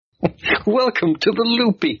Welcome to the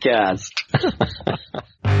Loopy Cast.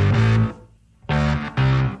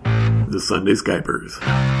 The Sunday Skypers.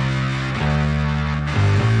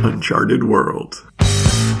 Uncharted World.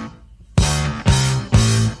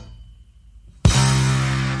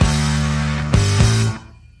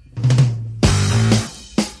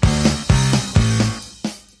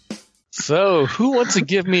 So, who wants to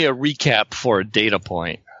give me a recap for a data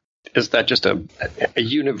point? Is that just a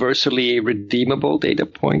universally redeemable data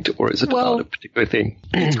point, or is it about a particular thing?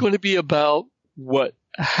 It's going to be about what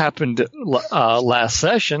happened last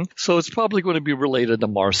session, so it's probably going to be related to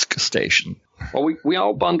Marsk Station. Well, we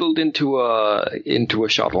all bundled into a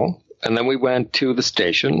shuttle, and then we went to the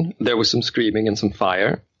station. There was some screaming and some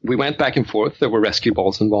fire. We went back and forth. There were rescue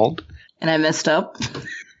balls involved. And I messed up.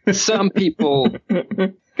 Some people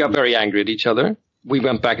got very angry at each other. We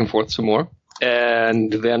went back and forth some more.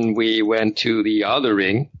 And then we went to the other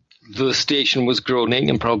ring. The station was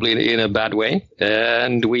groaning, and probably in a bad way.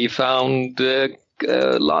 And we found a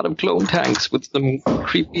lot of clone tanks with some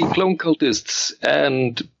creepy clone cultists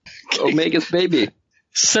and Omega's baby.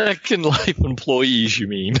 Second Life employees, you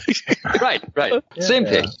mean? Right. Yeah. Same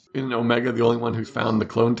thing. Isn't Omega the only one who's found the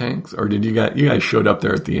clone tanks? Or did you guys showed up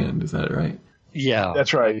there at the end, is that right? Yeah.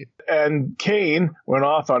 That's right. And Kane went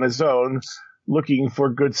off on his own looking for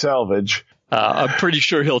good salvage. I'm pretty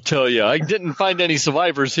sure he'll tell you. I didn't find any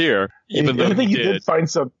survivors here, even though I think he did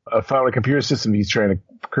find found a computer system he's trying to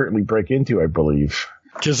currently break into, I believe.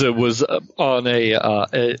 Because it was on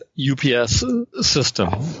a UPS system.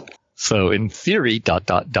 So in theory, ...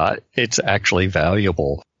 it's actually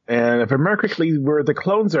valuable. And if I remember correctly, where the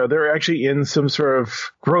clones are, they're actually in some sort of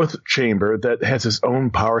growth chamber that has its own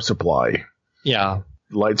power supply. Yeah.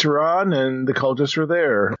 Lights are on and the cultists are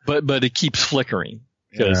there. But it keeps flickering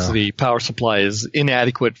because the power supply is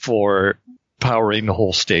inadequate for powering the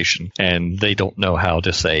whole station. And they don't know how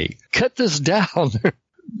to say, cut this down.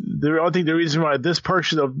 I think the reason why this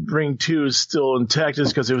portion of Ring 2 is still intact is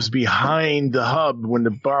because it was behind the hub when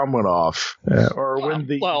the bomb went off. When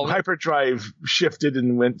the hyperdrive shifted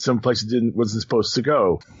and went someplace it wasn't supposed to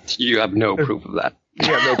go. You have no proof of that.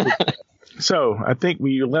 Yeah, no proof. So I think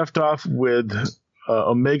we left off with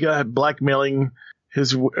Omega blackmailing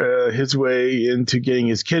his way into getting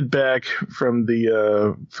his kid back from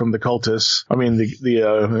the cultists. I mean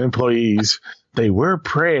the employees. They were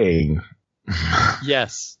praying.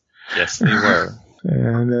 Yes, they were.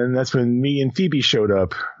 And then that's when me and Phoebe showed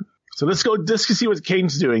up. So let's go see what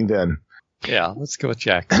Kane's doing then. Yeah, let's go with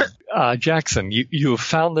Jackson. Jackson, you have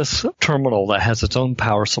found this terminal that has its own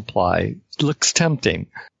power supply. It looks tempting.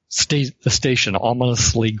 The station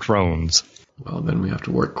ominously groans. Well, then we have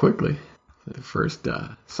to work quickly. The first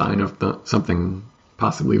sign of something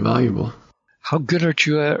possibly valuable. How good are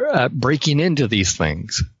you at breaking into these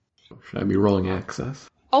things? Should I be rolling access?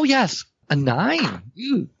 Oh, yes. A 9.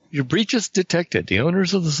 Your breach is detected. The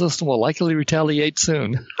owners of the system will likely retaliate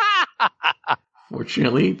soon.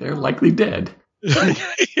 Fortunately, they're likely dead. So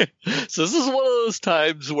this is one of those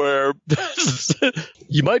times where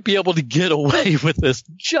you might be able to get away with this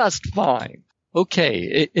just fine.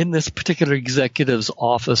 Okay, in this particular executive's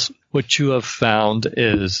office, what you have found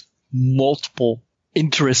is multiple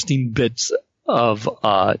interesting bits of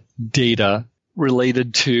data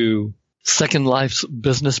related to Second Life's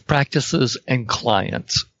business practices and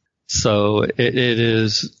clients. So it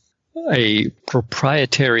is a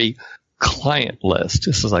proprietary client list.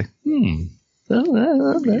 This is like,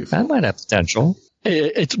 that might have potential.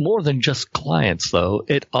 It's more than just clients, though.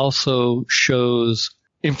 It also shows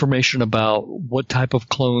information about what type of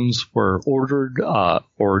clones were ordered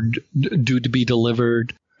or due to be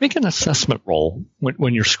delivered. Make an assessment roll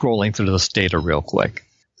when you're scrolling through this data real quick.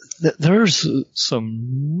 There's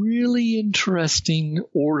some really interesting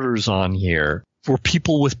orders on here for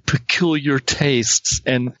people with peculiar tastes,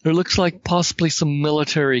 and there looks like possibly some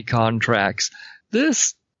military contracts.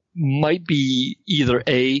 This might be either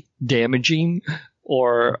A, damaging,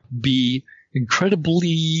 or B,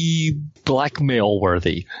 incredibly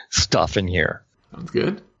blackmail-worthy stuff in here. Sounds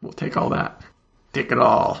good. We'll take all that. Take it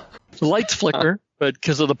all. The lights flicker, but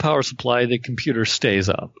because of the power supply, the computer stays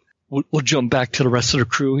up. We'll jump back to the rest of the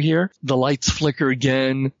crew here. The lights flicker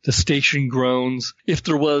again. The station groans. If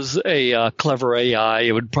there was a clever AI,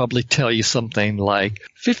 it would probably tell you something like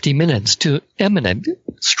 50 minutes to imminent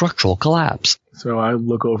structural collapse. So I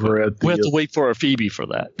look over at the... We have to wait for a Phoebe for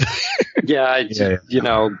that.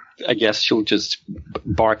 I guess she'll just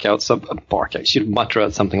she'll mutter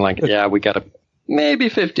out something like, yeah, we got maybe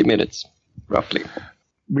 50 minutes, roughly.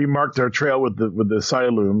 We marked our trail with the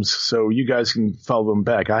Silooms, so you guys can follow them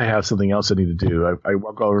back. I have something else I need to do. I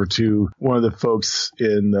walk over to one of the folks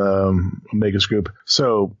in Omega's group.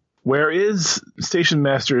 So Where is Station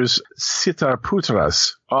Master's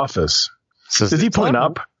Sitaputra's office? Did he point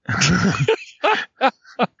up?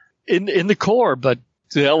 in the core, but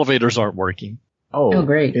the elevators aren't working. Oh,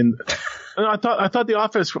 great. I thought the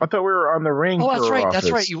office. I thought we were on the ring. Oh, that's right. office.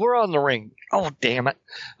 That's right. You were on the ring. Oh, damn it.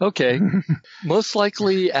 Okay. Most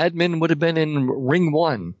likely, admin would have been in ring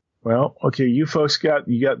 1. Well, okay. You folks got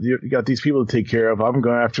these people to take care of. I'm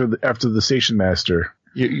going after the station master.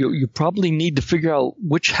 You probably need to figure out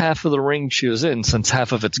which half of the ring she was in, since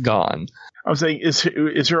half of it's gone. I'm saying,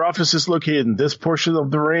 is her office just located in this portion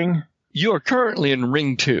of the ring? You are currently in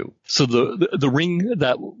ring 2. So the ring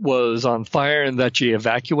that was on fire and that you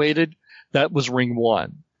evacuated, that was ring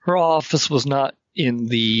 1. Her office was not in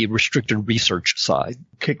the restricted research side.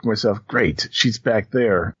 Kicked myself. Great. She's back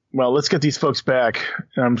there. Well, let's get these folks back.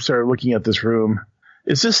 I'm started looking at this room.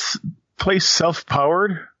 Is this place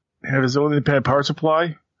self-powered? Have its own independent power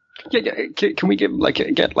supply? Yeah, can we get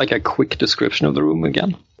a quick description of the room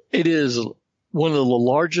again? It is one of the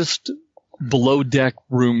largest below-deck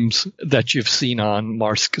rooms that you've seen on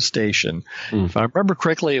Marsk Station. If I remember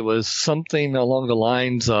correctly, it was something along the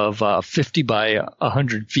lines of 50 by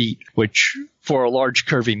 100 feet, which for a large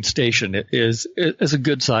curving station is a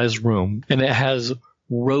good-sized room. And it has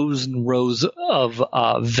rows and rows of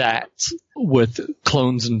vats with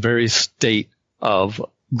clones in various state of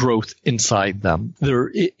growth inside them. There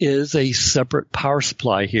is a separate power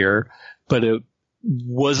supply here, but it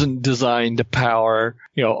wasn't designed to power,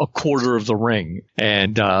 a quarter of the ring.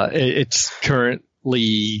 And it's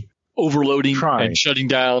currently overloading and shutting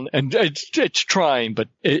down, and it's trying, but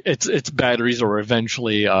its batteries are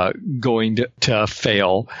eventually going to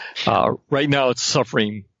fail. Right now it's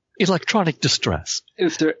suffering electronic distress.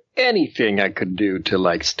 Is there anything I could do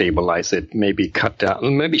to stabilize it? Maybe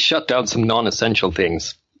shut down some non-essential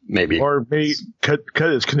things, maybe. Or maybe cut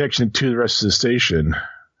its connection to the rest of the station.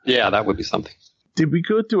 Yeah, that would be something. Did we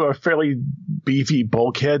go through a fairly beefy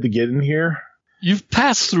bulkhead to get in here? You've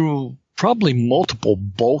passed through probably multiple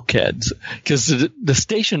bulkheads, because the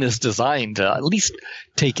station is designed to at least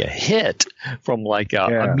take a hit from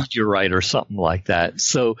a meteorite or something like that.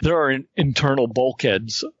 So there are internal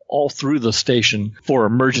bulkheads all through the station for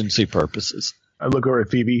emergency purposes. I look over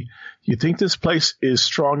at Phoebe. Do you think this place is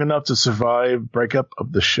strong enough to survive breakup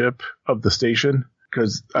of the ship, of the station?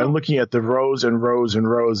 Because I'm looking at the rows and rows and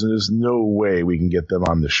rows, and there's no way we can get them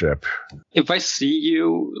on the ship. If I see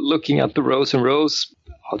you looking at the rows and rows,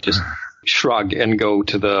 I'll just shrug and go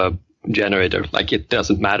to the generator. It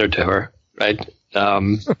doesn't matter to her, right?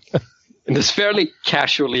 In this fairly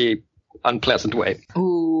casually unpleasant way.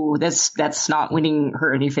 Ooh, that's not winning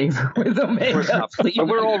her any favor with Omega.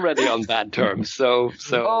 We're already on bad terms, so.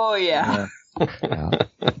 Oh yeah.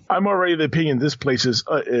 I'm already of the opinion this place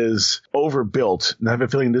is overbuilt, and I have a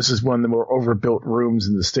feeling this is one of the more overbuilt rooms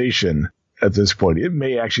in the station at this point. It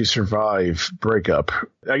may actually survive breakup.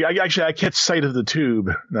 I catch sight of the tube,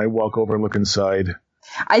 and I walk over and look inside.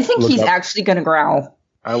 I think he's actually going to growl.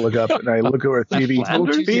 I look up, and I look over at Phoebe.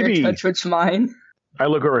 Phoebe! Touch what's mine. I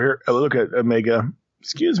look over here. I look at Omega.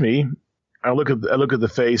 Excuse me. I look at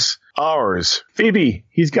the face. Ours. Phoebe,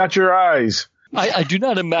 he's got your eyes. I do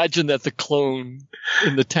not imagine that the clone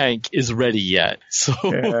in the tank is ready yet. So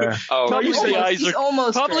probably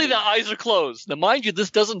the eyes are closed. Now, mind you,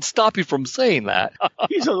 this doesn't stop you from saying that.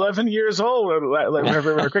 He's 11 years old.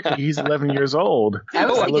 He's 11 years old. I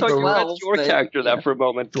thought you had your character there for a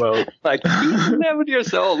moment. Well, he's 11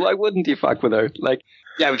 years old. Why wouldn't he fuck with her?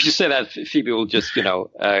 If you say that, Phoebe will just,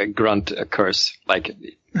 grunt a curse.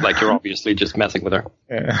 You're obviously just messing with her.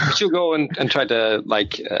 Yeah. She'll go and try to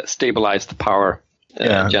stabilize the power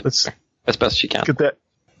as best she can. Look at that.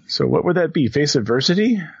 So what would that be? Face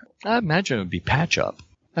adversity? I imagine it would be patch up.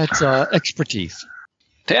 That's expertise.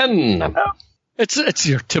 10. It's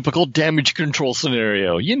your typical damage control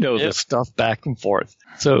scenario. This stuff back and forth.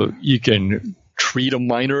 So you can treat a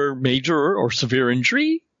minor, major, or severe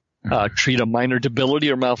injury. Treat a minor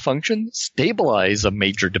debility or malfunction, stabilize a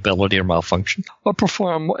major debility or malfunction, or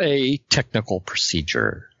perform a technical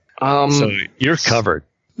procedure. So you're covered.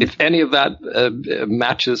 If any of that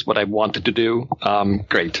matches what I wanted to do,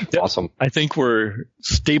 great. Yep. Awesome. I think we're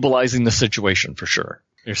stabilizing the situation for sure.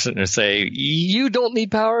 You're sitting there saying, you don't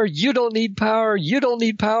need power, you don't need power, you don't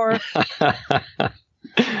need power.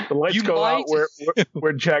 The lights go out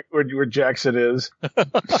where Jackson is.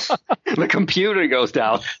 The computer goes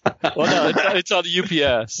down. Well, no, it's on the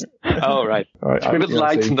UPS. Oh, right. Maybe the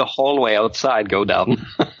lights in the hallway outside go down.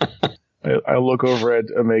 I look over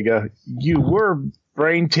at Omega. You were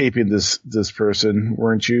brain taping this person,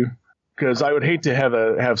 weren't you? Because I would hate to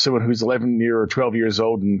have someone who's 11 or 12 years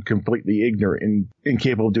old and completely ignorant and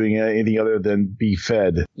incapable of doing anything other than be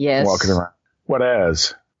fed. Yes. Walking around. What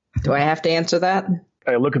as? Do I have to answer that?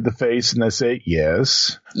 I look at the face and I say,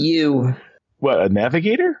 yes. You. What, a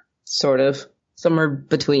navigator? Sort of. Somewhere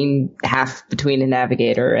half between a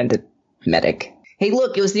navigator and a medic. Hey,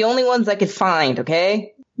 look, it was the only ones I could find,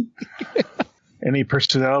 okay? Any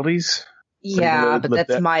personalities? Yeah, but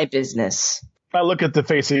that's my business. I look at the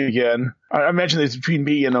face again. I imagine it's between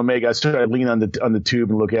me and Omega. So I lean on the tube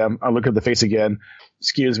and look at him. I look at the face again.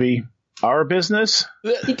 Excuse me. Our business?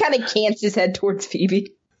 He kind of cants his head towards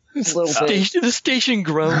Phoebe. A little bit. The station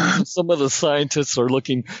groans. Some of the scientists are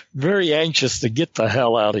looking very anxious to get the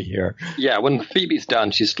hell out of here. Yeah, when Phoebe's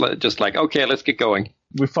done, she's just like, okay, let's get going.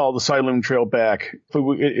 We follow the Siloon Trail back.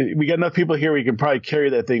 If we got enough people here, we can probably carry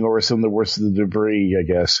that thing over some of the worst of the debris, I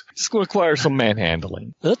guess. It's going to require some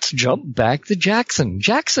manhandling. Let's jump back to Jackson.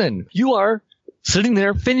 Jackson, you are sitting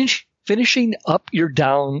there finishing up your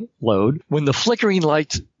download when the flickering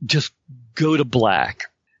lights just go to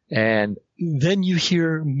black. And then you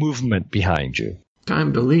hear movement behind you.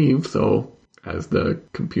 Time to leave, so as the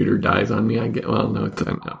computer dies on me, I get... Well, no, it's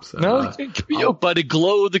up. So, but it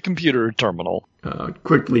glowed the computer terminal.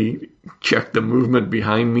 Quickly check the movement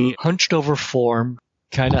behind me. Hunched over form,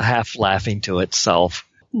 kind of half laughing to itself.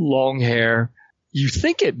 Long hair. You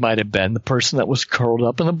think it might have been the person that was curled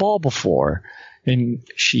up in the ball before. And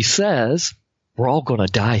she says, we're all going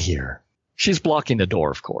to die here. She's blocking the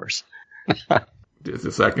door, of course. Just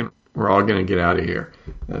a second. We're all going to get out of here.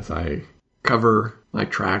 As I cover my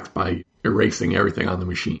tracks by erasing everything on the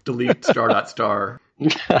machine. Delete star.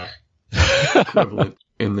 Equivalent.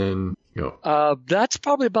 And then go. That's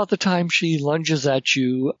probably about the time she lunges at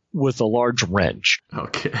you with a large wrench.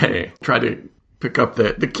 Okay. Try to pick up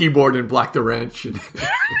the keyboard and block the wrench.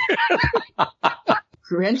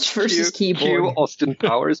 Wrench versus keyboard. Cue Austin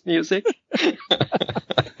Powers music.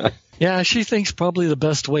 Yeah, she thinks probably the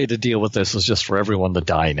best way to deal with this is just for everyone to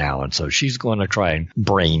die now, and so she's going to try and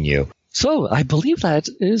brain you. So I believe that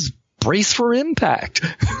is brace for impact.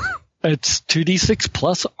 It's 2d6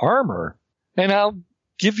 plus armor. And I'll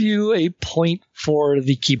give you a point for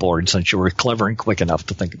the keyboard since you were clever and quick enough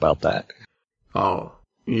to think about that. Oh,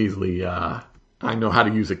 easily. I know how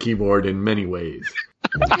to use a keyboard in many ways.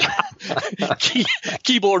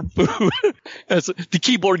 Keyboard boo. As the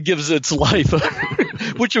keyboard gives its life,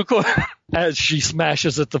 which of course, as she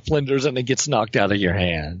smashes at the flinders and it gets knocked out of your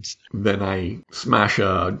hands. Then I smash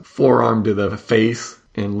a forearm to the face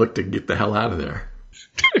and look to get the hell out of there.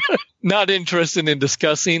 Not interested in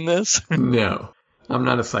discussing this? No, I'm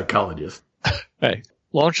not a psychologist. Hey,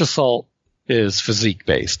 launch assault is physique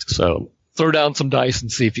based, so throw down some dice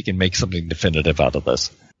and see if you can make something definitive out of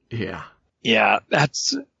this. Yeah. Yeah,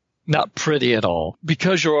 that's not pretty at all.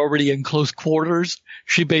 Because you're already in close quarters,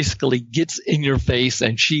 she basically gets in your face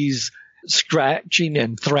and she's scratching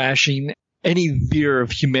and thrashing. Any veer of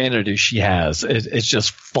humanity she has is just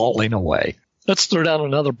falling away. Let's throw down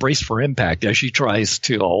another brace for impact as she tries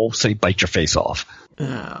to, say, bite your face off.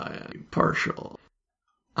 Partial.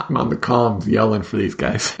 I'm on the comms yelling for these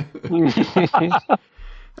guys.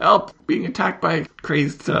 Help! Being attacked by a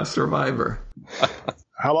crazed survivor.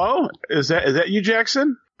 Hello? Is that you,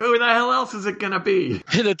 Jackson? Who the hell else is it gonna be?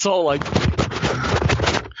 And it's all like...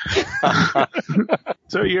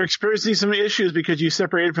 So you're experiencing some issues because you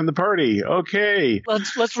separated from the party. Okay.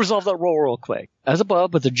 Let's resolve that roll real quick. As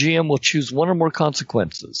above, but the GM will choose one or more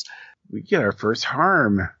consequences. We get our first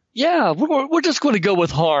harm. Yeah, we're just going to go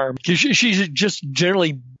with harm because she's just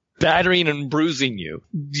generally battering and bruising you.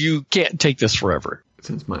 You can't take this forever.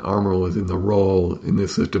 Since my armor was in the roll in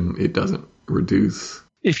this system, it doesn't reduce.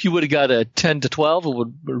 If you would have got a 10 to 12, it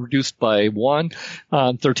would be reduced by 1,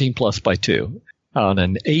 13 plus by 2. On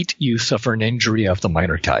an 8, you suffer an injury of the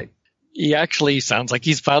minor type. He actually sounds like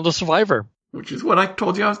he's found a survivor. Which is what I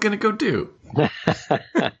told you I was going to go do.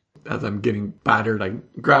 As I'm getting battered, I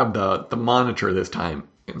grab the monitor this time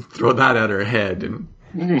and throw that at her head and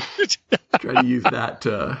try to use that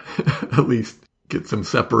to at least get some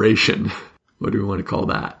separation. What do we want to call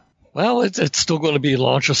that? Well, it's still going to be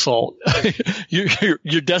launch assault.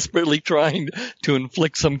 You're desperately trying to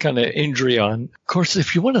inflict some kind of injury on. Of course,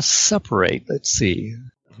 if you want to separate, let's see.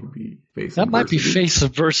 That might be face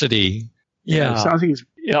adversity. Yeah. Sounds like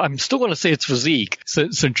yeah, I'm still going to say it's physique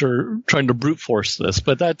since you're trying to brute force this,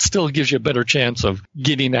 but that still gives you a better chance of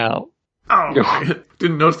getting out. Oh,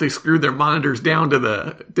 didn't notice they screwed their monitors down to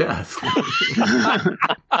the desk.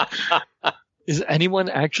 Is anyone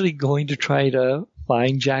actually going to try to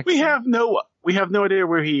find Jackson? We have no idea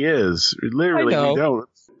where he is. Literally, we don't.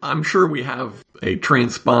 I'm sure we have a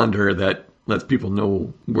transponder that lets people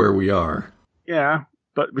know where we are. Yeah,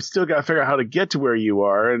 but we still got to figure out how to get to where you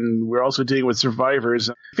are, and we're also dealing with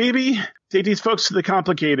survivors. Phoebe, take these folks to the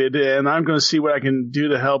complicated, and I'm going to see what I can do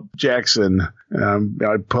to help Jackson.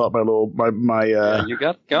 I pull out my you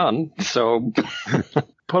got gun, so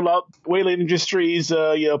pull out Wayland Industries,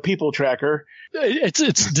 people tracker.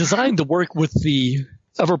 It's designed to work with the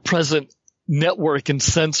ever-present network and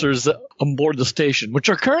sensors on board the station, which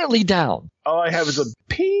are currently down. All I have is a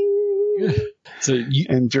ping. So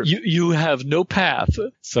you have no path.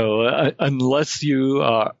 So unless you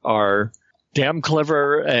are damn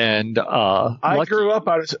clever and I grew up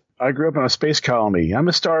on a space colony. I'm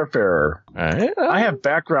a starfarer. I have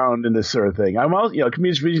background in this sort of thing. I'm all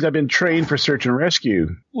community reasons I've been trained for search and rescue.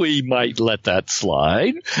 We might let that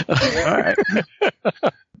slide. All right.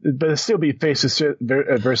 But it'll still be face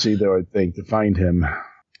adversity, though, I think, to find him.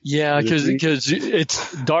 Yeah, because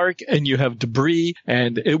it's dark and you have debris,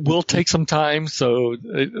 and it will take some time, so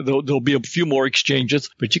there'll be a few more exchanges,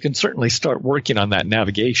 but you can certainly start working on that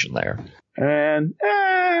navigation there. And,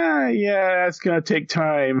 it's going to take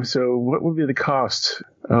time, so what would be the cost?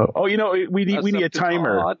 We need a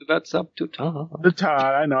timer. Todd. That's up to Todd.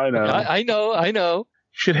 I know. I know.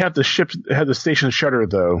 Should have the station shutter,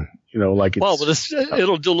 though.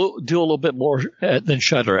 It'll do a little bit more than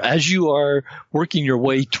shutter. As you are working your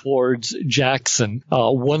way towards Jackson,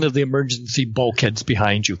 one of the emergency bulkheads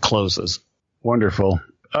behind you closes. Wonderful.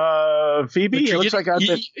 Phoebe, it looks like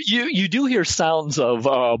you do hear sounds of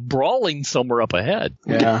brawling somewhere up ahead.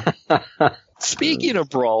 Yeah. Speaking of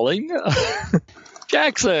brawling,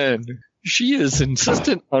 Jackson, she is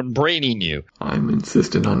insistent on braining you. I'm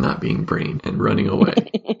insistent on not being brained and running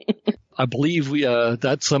away. I believe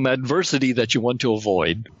that's some adversity that you want to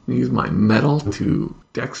avoid. Use my metal to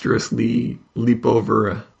dexterously leap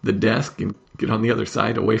over the desk and get on the other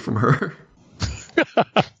side away from her.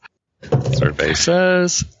 Survey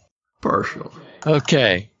says partial.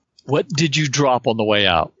 Okay. What did you drop on the way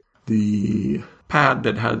out? The pad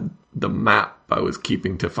that had the map I was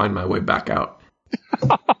keeping to find my way back out.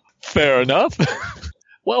 Fair enough.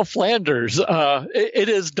 Well, Flanders, it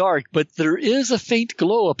is dark, but there is a faint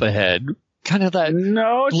glow up ahead. Kind of that.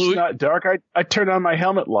 No, it's not dark. I turned on my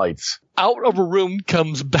helmet lights. Out of a room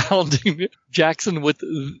comes bounding Jackson with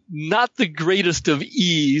not the greatest of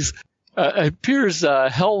ease. Appears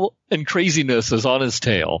hell and craziness is on his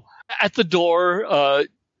tail. At the door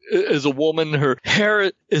is a woman. Her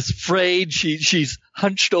hair is frayed. She's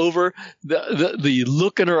hunched over. The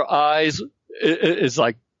look in her eyes is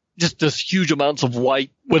like just this huge amounts of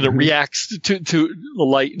white when it reacts to the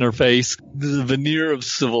light in her face. The veneer of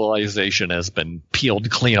civilization has been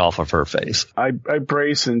peeled clean off of her face. I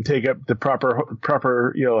brace and take up the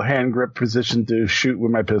proper hand grip position to shoot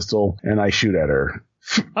with my pistol, and I shoot at her.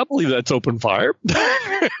 I believe that's open fire.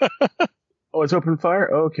 Oh, it's open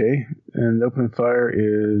fire? Okay. And open fire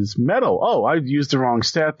is metal. Oh, I used the wrong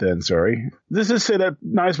stat then, sorry. This is say that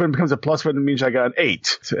nice when it becomes a plus one, it means I got an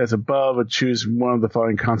 8. So as above, I choose one of the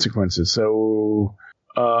following consequences. So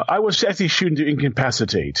I was actually shooting to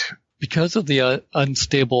incapacitate. Because of the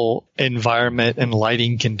unstable environment and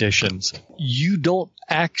lighting conditions, you don't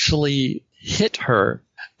actually hit her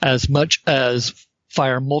as much as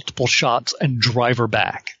fire multiple shots and drive her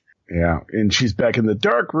back. Yeah, and she's back in the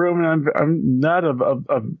dark room, and I'm not of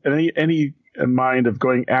any mind of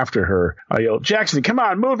going after her. I yell, Jackson, come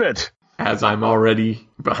on, move it! As I'm already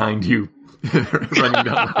behind you, running down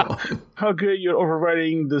the hall. How good you're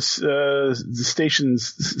overriding this the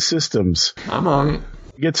station's systems. I'm on it.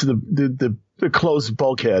 Get to the closed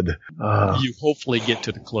bulkhead. You hopefully get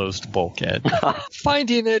to the closed bulkhead.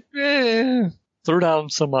 Finding it, throw down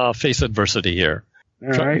some face adversity here. All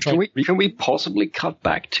right. Can we possibly cut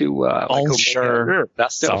back to? Sure.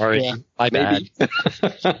 That's sorry. Yeah. My bad.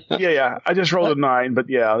 Yeah. I just rolled a 9, but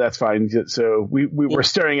yeah, that's fine. So we were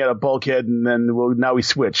staring at a bulkhead, and then now we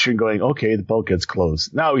switch and going, okay, the bulkhead's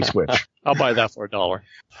closed. Now we switch. I'll buy that for $1.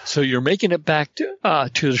 So you're making it back to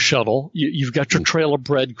the shuttle. You've got your trail of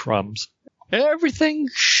breadcrumbs. Everything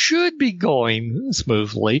should be going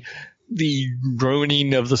smoothly. The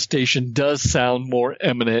groaning of the station does sound more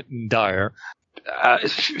imminent and dire.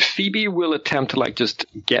 Phoebe will attempt to just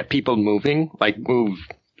get people moving, move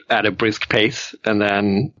at a brisk pace, and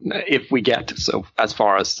then if we get as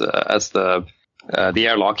far as the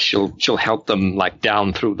airlock, she'll help them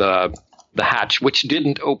down through the hatch, which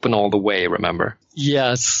didn't open all the way. Remember?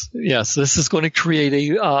 Yes. This is going to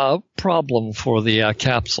create a problem for the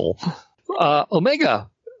capsule. Omega.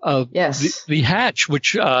 Yes. The hatch,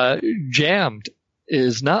 which jammed,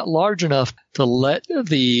 is not large enough to let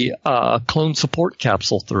the clone support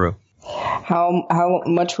capsule through. How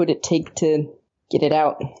much would it take to get it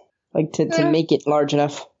out? Like to make it large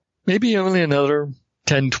enough. Maybe only another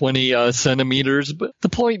 10, 20 centimeters. But the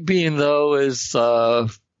point being, though, is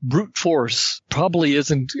brute force probably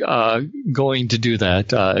isn't going to do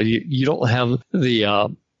that. You don't have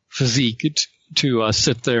the physique to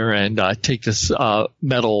sit there and take this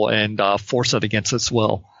metal and force it against its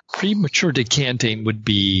will. Premature decanting would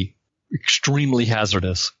be extremely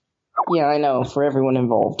hazardous. Yeah, I know, for everyone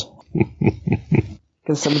involved.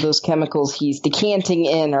 Because some of those chemicals he's decanting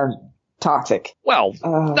in are toxic. Well,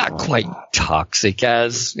 not quite toxic,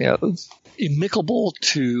 as amicable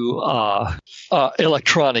to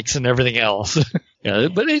electronics and everything else.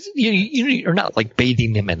 But you're not like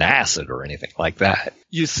bathing him in acid or anything like that.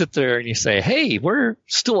 You sit there and you say, "Hey, we're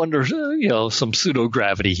still under some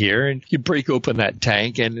pseudo-gravity here," and you break open that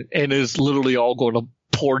tank, and it's literally all going to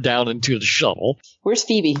pour down into the shuttle. Where's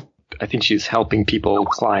Phoebe? I think she's helping people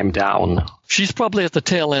climb down. She's probably at the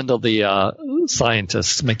tail end of the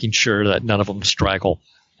scientists, making sure that none of them straggle.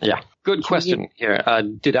 Yeah, good question here.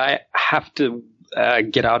 Did I have to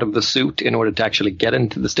get out of the suit in order to actually get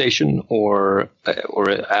into the station, or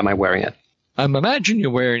am I wearing it? I'm imagining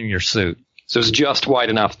you're wearing your suit. So it's just wide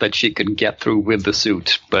enough that she could get through with the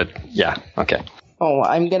suit, but yeah, okay. Oh,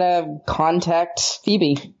 I'm gonna contact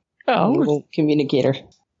Phoebe. Oh, Little communicator.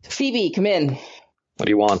 Phoebe, come in. What do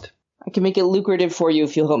you want? I can make it lucrative for you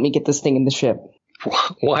if you'll help me get this thing in the ship.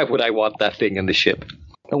 Why would I want that thing in the ship?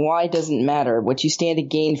 The why doesn't matter. What you stand to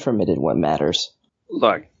gain from it is what matters.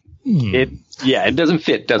 Look, it doesn't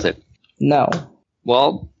fit, does it? No.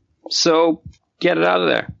 Well, so get it out of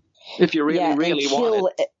there. If you really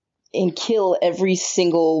want it. And kill every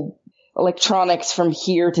single electronics from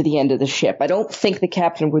here to the end of the ship. I don't think the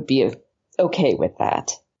captain would be okay with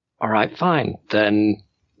that. All right, fine. Then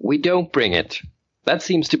we don't bring it. That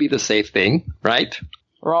seems to be the safe thing, right?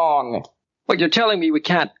 Wrong. Well, you're telling me we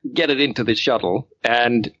can't get it into the shuttle,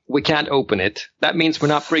 and we can't open it. That means we're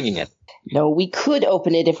not bringing it. No, we could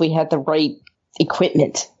open it if we had the right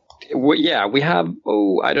equipment. Well, yeah, we have,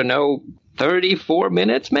 34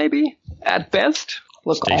 minutes maybe, at best.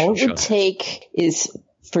 Look, all it would take is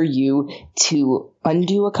for you to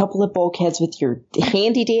undo a couple of bulkheads with your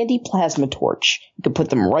handy-dandy plasma torch. You can put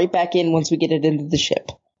them right back in once we get it into the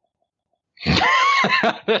ship.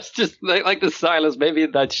 That's just like the silence. Maybe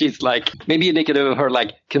that she's maybe indicative of her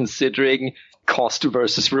considering cost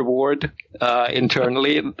versus reward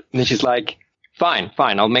internally. And she's like, fine,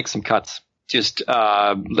 I'll make some cuts. Just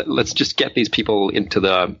let's just get these people into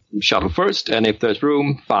the shuttle first, and if there's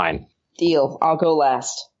room, fine. Deal. I'll go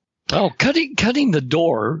last. Oh, cutting the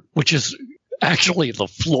door, which is actually the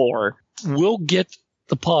floor, will get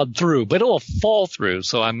the pod through, but it'll fall through.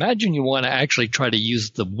 So I imagine you want to actually try to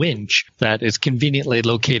use the winch that is conveniently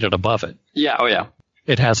located above it. Yeah, oh yeah.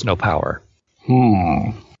 It has no power.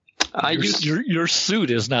 Your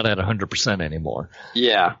suit is not at 100% anymore.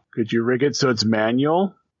 Yeah. Could you rig it so it's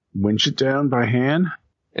manual? Winch it down by hand?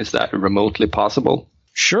 Is that remotely possible?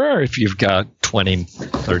 Sure, if you've got 20,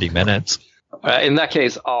 30 minutes. In that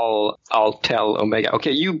case, I'll tell Omega,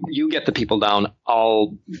 okay, you get the people down.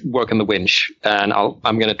 I'll work on the winch, and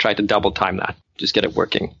I'm going to try to double time that. Just get it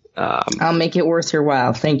working. I'll make it worth your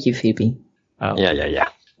while. Thank you, Phoebe. Yeah.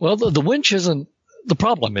 Well, the winch isn't the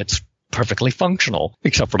problem. It's perfectly functional,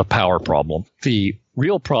 except for the power problem. The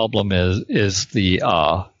real problem is the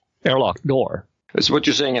airlock door. So what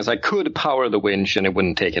you're saying is I could power the winch and it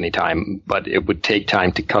wouldn't take any time, but it would take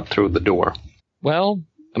time to cut through the door. Well,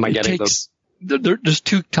 am I getting there's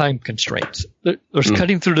two time constraints. There's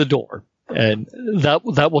cutting through the door, and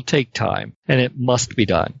that will take time, and it must be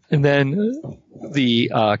done. And then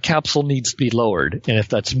the capsule needs to be lowered, and if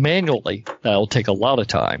that's manually, that'll take a lot of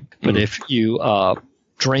time. But if you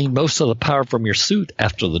drain most of the power from your suit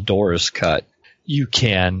after the door is cut, you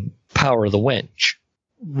can power the winch.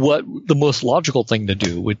 What the most logical thing to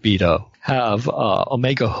do would be to have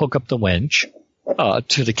Omega hook up the winch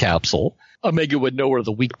to the capsule. Omega would know where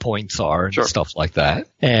the weak points are and stuff like that.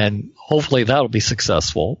 And hopefully that'll be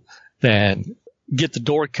successful. Then get the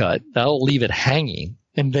door cut. That'll leave it hanging.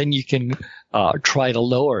 And then you can try to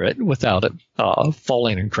lower it without it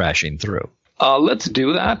falling and crashing through. Let's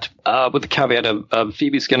do that with the caveat of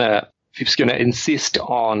Phoebe's gonna insist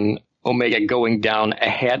on Omega going down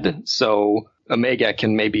ahead, so Omega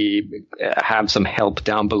can maybe have some help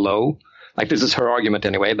down below. Like, this is her argument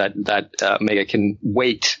anyway, that Omega can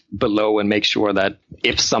wait below and make sure that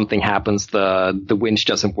if something happens, the winch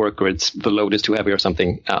doesn't work or the load is too heavy or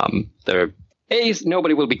something,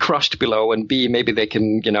 nobody will be crushed below, and B, maybe they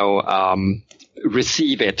can,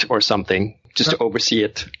 receive it or something, just to oversee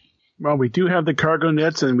it. Well, we do have the cargo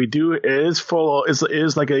nets, and it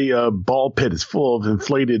is like a ball pit. It's full of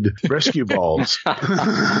inflated rescue balls.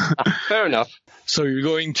 Fair enough. So you're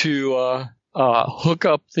going to hook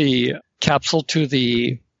up the capsule to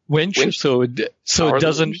the winch? So it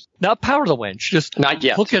doesn't not power the winch, just not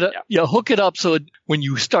yet. Hook it up. Yeah, hook it up so when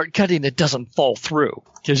you start cutting, it doesn't fall through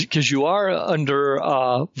because you are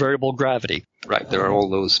under variable gravity. Right, there are all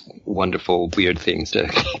those wonderful, weird things to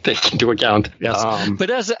take into account. Yes,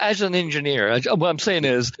 but as an engineer, what I'm saying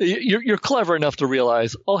is you're clever enough to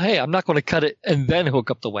realize, oh, hey, I'm not going to cut it and then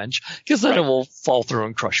hook up the winch because then it will fall through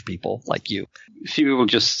and crush people like you. She will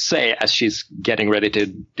just say as she's getting ready to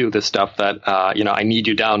do this stuff that I need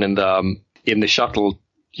you down in the shuttle,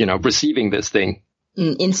 receiving this thing.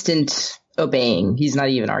 Instant obeying. He's not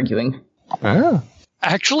even arguing. Ah.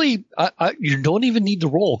 Actually, you don't even need to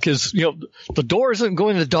roll because the door isn't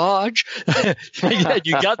going to dodge.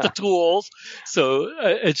 You got the tools, so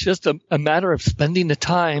it's just a matter of spending the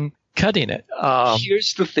time cutting it.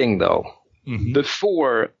 Here's the thing, though. Mm-hmm.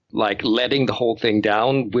 Before letting the whole thing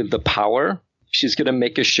down with the power, she's going to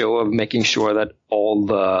make a show of making sure that all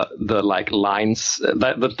the lines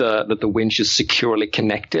that the winch is securely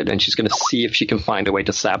connected, and she's going to see if she can find a way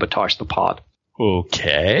to sabotage the pod.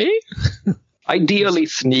 Okay. Ideally,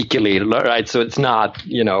 sneakily, right? So it's not,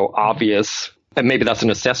 obvious. And maybe that's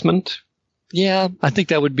an assessment. Yeah, I think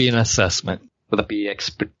that would be an assessment. Would that be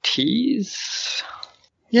expertise?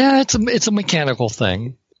 Yeah, it's a mechanical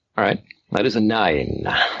thing. All right. That is a 9.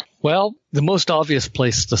 Well, the most obvious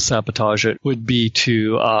place to sabotage it would be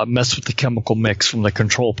to mess with the chemical mix from the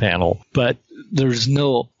control panel. But there's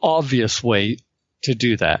no obvious way to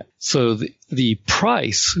do that. So the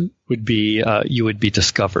price would be you would be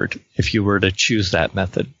discovered if you were to choose that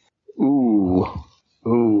method.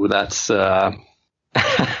 Ooh, that's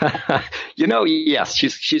yes,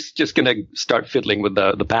 she's just gonna start fiddling with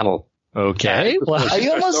the panel. Okay. Well, are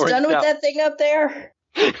you almost done with that thing up there?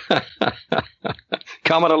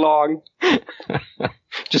 Coming along.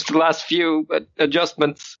 Just the last few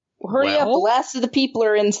adjustments. Hurry up, the last of the people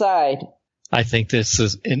are inside. I think this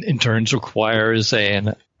is in turns requires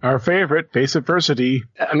our favorite, face adversity.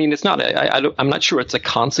 I mean, it's not. I'm not sure it's a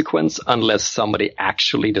consequence unless somebody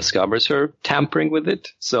actually discovers her tampering with it.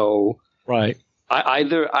 So, right.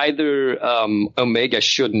 Either Omega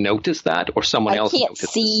should notice that, or someone else. I can't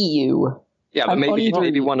see you. Yeah, but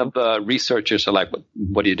maybe one of the researchers are like,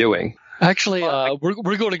 "What are you doing?" Actually,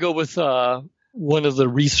 we're going to go with one of the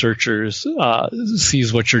researchers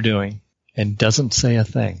sees what you're doing and doesn't say a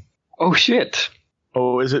thing. Oh, shit.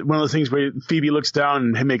 Oh, is it one of those things where Phoebe looks down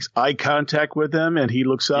and he makes eye contact with him and he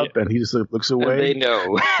looks up and he just looks away? And they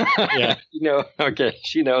know. Yeah. Okay.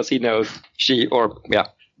 She knows, he knows. She, or, yeah,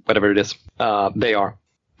 whatever it is. They are.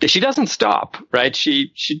 She doesn't stop, right?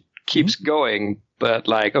 She keeps going, but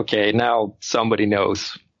okay, now somebody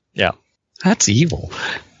knows. Yeah. That's evil.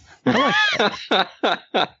 I like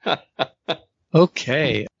that.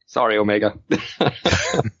 Okay. Sorry, Omega.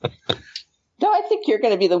 No, I think you're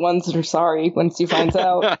going to be the ones that are sorry once you find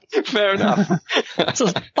out. Fair enough.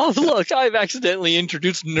 Look, I've accidentally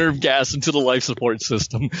introduced nerve gas into the life support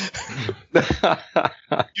system.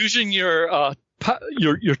 Using your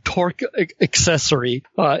torque accessory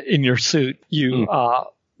in your suit, you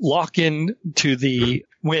lock in to the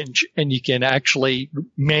winch, and you can actually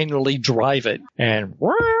manually drive it, and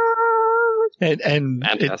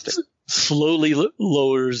it slowly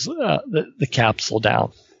lowers the capsule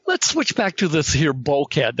down. Let's switch back to this here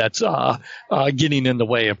bulkhead that's getting in the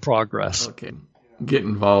way of progress. Okay. Get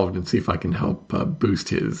involved and see if I can help boost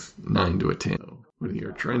his 9 to a 10. What,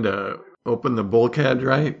 you're trying to open the bulkhead,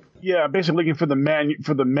 right? Yeah, basically looking for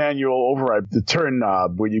the manual override, the turn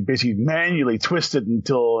knob, where you basically manually twist it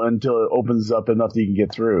until it opens up enough that you can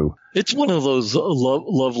get through. It's one of those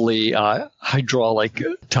lovely hydraulic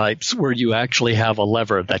types where you actually have a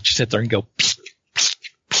lever that you sit there and go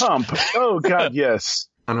pump. Oh God, yes.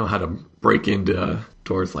 I know how to break into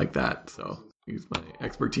doors like that, so use my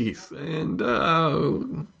expertise. And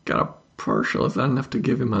got a partial. Is that enough to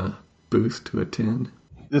give him a boost to a 10?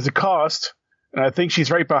 There's a cost, and I think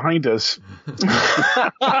she's right behind us.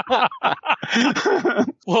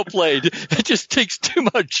 Well played. It just takes too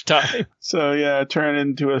much time. So yeah, turn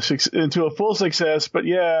into a full success. But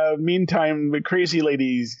yeah, meantime, the crazy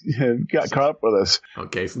ladies got caught up with us.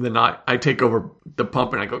 Okay, so then I take over the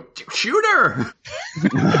pump and I go, shoot her!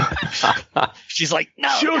 She's like, no,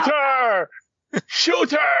 shoot her!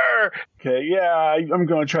 Shoot her! Okay, yeah, I'm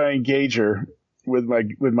going to try and engage her with my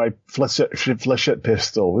flechette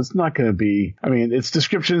pistol. It's not going to be. I mean, its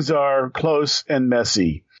descriptions are close and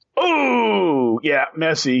messy. Oh, yeah,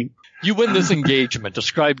 messy. You win this engagement.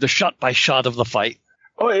 Describe the shot by shot of the fight.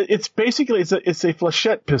 Oh, it's basically it's a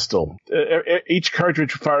flechette pistol. Each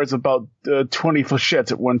cartridge fires about 20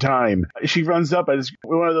 flechettes at one time. She runs up as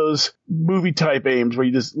one of those movie type aims where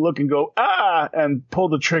you just look and go and pull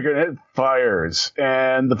the trigger and it fires,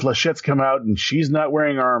 and the flechettes come out, and she's not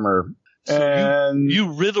wearing armor. So and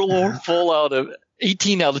you riddle her full out of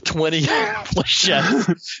 18 out of 20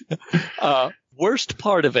 flechettes. Worst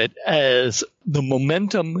part of it is the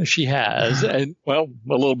momentum she has, and, well,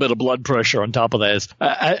 a little bit of blood pressure on top of that is,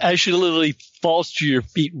 as she literally falls to your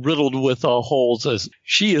feet riddled with holes, as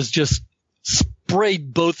she has just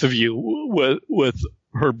sprayed both of you with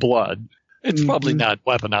her blood. It's probably not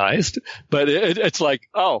weaponized, but it's like,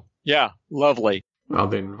 oh, yeah, lovely. Well,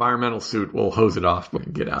 the environmental suit will hose it off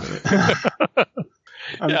and get out of it.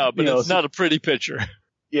 Yeah, but it's not a pretty picture.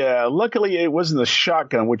 Yeah, luckily it wasn't a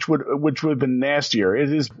shotgun, which would have been nastier.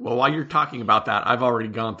 It is. Well, while you're talking about that, I've already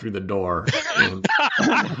gone through the door. And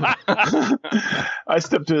I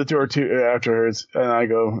stepped to the door after hers, and I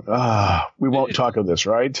go, we won't talk of this,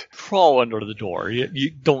 right? Crawl under the door.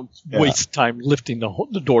 You don't waste time lifting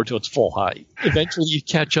the door to its full height. Eventually, you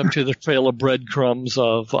catch up to the trail of breadcrumbs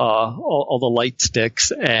of all the light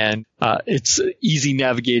sticks, and it's easy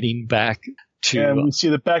navigating back. And we see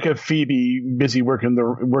the back of Phoebe busy working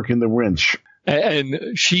the winch.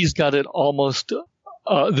 And she's got it almost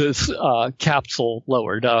this capsule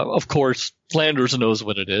lowered. Of course, Flanders knows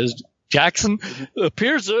what it is. Jackson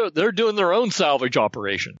appears they're doing their own salvage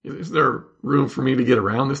operation. Is there room for me to get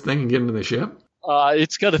around this thing and get into the ship?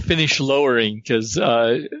 It's got to finish lowering because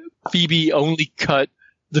Phoebe only cut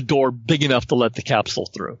the door big enough to let the capsule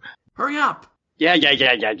through. Hurry up!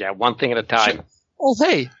 Yeah. One thing at a time. Oh,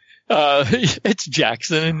 hey. It's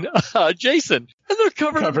Jackson and Jason, and they're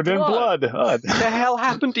covered in blood. What the hell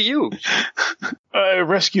happened to you?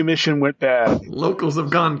 Rescue mission went bad. Locals have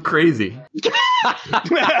gone crazy.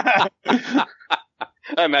 I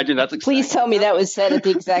imagine that's exactly. Please tell me that was said at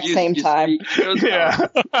the exact same time. Yeah.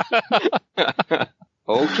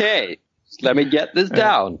 Okay, let me get this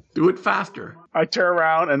down. Do it faster. I turn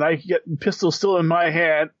around and I get the pistol still in my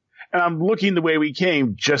hand, and I'm looking the way we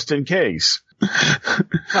came just in case.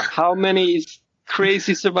 How many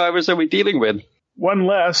crazy survivors are we dealing with? One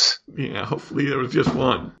less. Yeah, hopefully there was just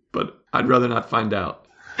one, but I'd rather not find out.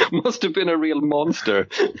 Must have been a real monster.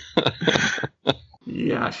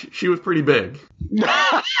 Yeah, she was pretty big.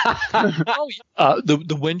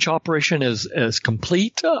 The winch operation is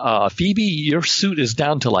complete. Phoebe, your suit is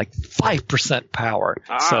down to like 5% power.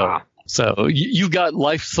 So you got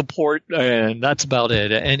life support, and that's about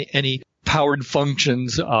it. Any powered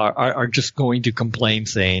functions are just going to complain,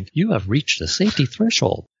 saying, you have reached the safety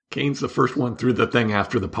threshold. Kane's the first one through the thing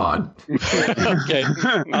after the pod. Okay.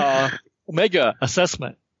 Omega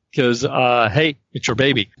assessment. Because, hey, it's your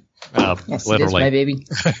baby. Yes, literally. it is my baby.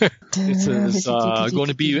 This is going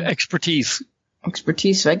to be expertise.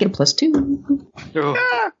 Expertise, so I get a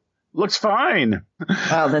 +2. Looks fine.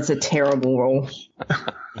 Wow, that's a terrible roll.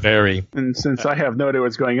 Very. And since I have no idea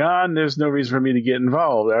what's going on, there's no reason for me to get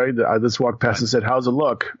involved. I just walked past and said, how's it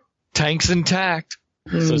look? Tank's intact.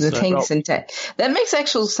 The tank's intact. That makes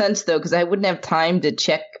actual sense, though, because I wouldn't have time to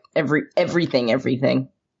check everything.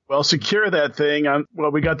 Well, secure that thing.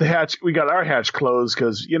 We got our hatch closed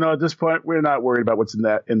because, at this point, we're not worried about what's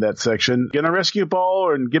in that section. Get a rescue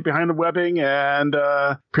ball and get behind the webbing and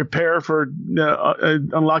prepare for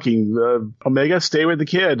unlocking. Omega, stay with the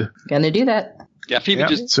kid. Gonna do that. Yeah, Phoebe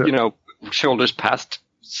shoulders past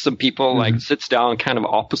some people, like sits down kind of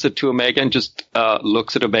opposite to Omega and just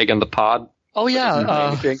looks at Omega in the pod. Oh,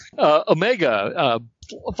 yeah. Omega,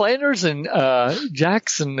 Flanders and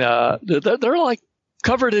Jackson, they're like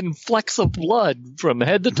covered in flecks of blood from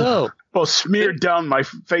head to toe. Well, smeared down my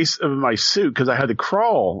face of my suit because I had to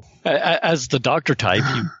crawl. As the doctor type,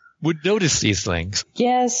 you would notice these things.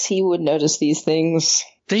 Yes, he would notice these things.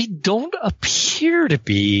 They don't appear to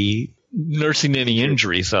be nursing any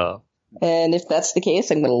injuries, though. And if that's the case,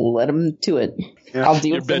 I'm going to let him to it. Yeah. I'll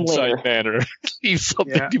deal with them later. Your bedside manner leaves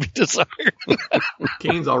something to be desired.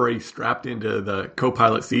 Kane's already strapped into the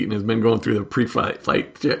co-pilot seat and has been going through the pre-flight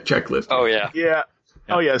checklist. Oh, yeah. Yeah.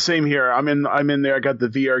 Oh yeah, same here. I'm in there. I got the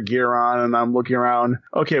VR gear on, and I'm looking around.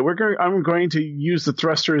 Okay, I'm going to use the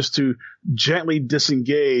thrusters to gently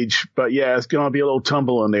disengage, but yeah, it's going to be a little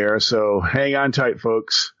tumble in there. So hang on tight,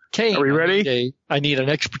 folks. Kane, are we ready? I need an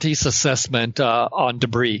expertise assessment on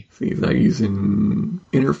debris. See, he's not using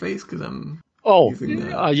interface because I'm. Oh,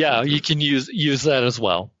 yeah, you can use that as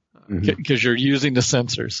well because you're using the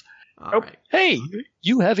sensors. Right. Hey,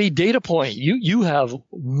 you have a data point. You have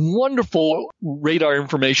wonderful radar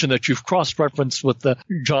information that you've cross-referenced with the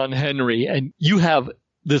John Henry, and you have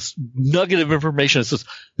this nugget of information that says,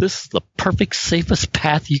 this is the perfect, safest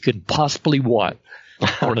path you can possibly want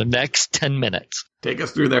for the next 10 minutes. Take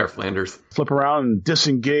us through there, Flanders. Flip around and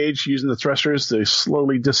disengage using the thrusters to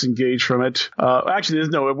slowly disengage from it. Actually, there's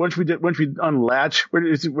no. Once we unlatch,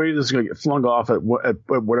 we're just going to get flung off at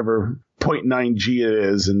whatever 0.9 G it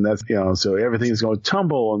is, and that's so everything's going to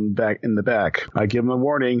tumble in the back. I give them a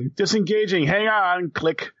warning: disengaging. Hang on.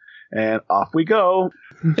 Click. And off we go.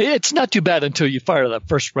 It's not too bad until you fire that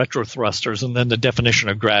first retro thrusters, and then the definition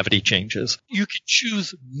of gravity changes. You can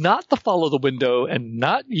choose not to follow the window and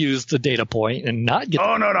not use the data point and not get.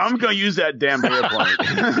 Oh no! I'm going to use that damn data point.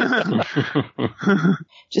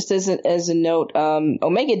 Just as a note,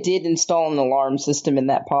 Omega did install an alarm system in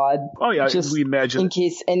that pod. Oh yeah, just we imagine in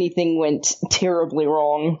case anything went terribly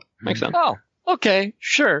wrong. Makes sense. Oh. Okay,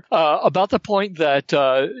 sure. About the point that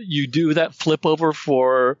you do that flip over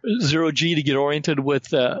for 0G to get oriented with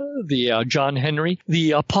the John Henry,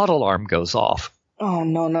 the pod alarm goes off. Oh,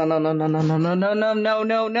 no.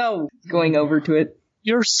 Going over to it.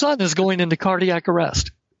 Your son is going into cardiac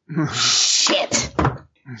arrest. Shit.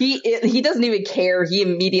 He doesn't even care. He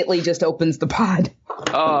immediately just opens the pod.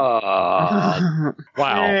 Wow.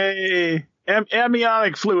 Yay.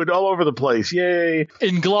 Amniotic fluid all over the place. Yay.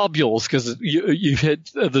 In globules, because you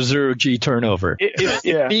hit the 0G turnover. If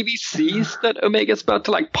Phoebe sees that Omega's about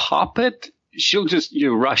to pop it, she'll just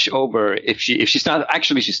rush over. If she's not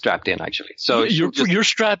actually, she's strapped in actually. So you're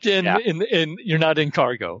strapped in, and you're not in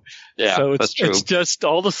cargo. Yeah, so that's true. It's just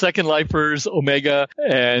all the second lifers, Omega,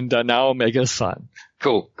 and now Omega's son.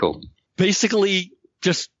 Cool. Basically,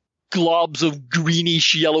 just globs of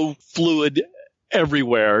greenish yellow fluid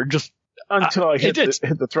everywhere. Just until I hit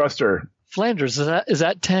the thruster. Flanders, is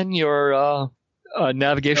that 10 your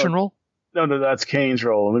navigation roll? No, that's Kane's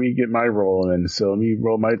roll. Let me get my roll in. So let me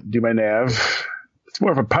do my nav. It's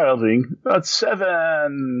more of a piloting. That's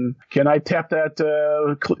 7. Can I tap that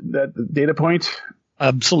data point?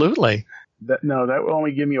 Absolutely. That will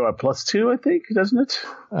only give me a +2, I think, doesn't it?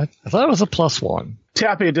 I thought it was a +1.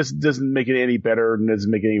 Tapping it just doesn't make it any better and doesn't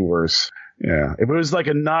make it any worse. Yeah. If it was like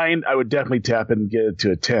a 9, I would definitely tap it and get it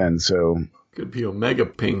to a 10. So could be Omega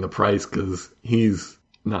paying the price because he's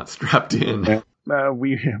not strapped in.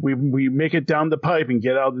 We make it down the pipe and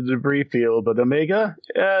get out of the debris field. But Omega,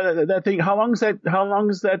 that thing, how long is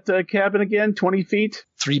that cabin again? 20 feet?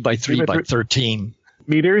 3 by 3 by 13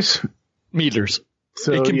 meters.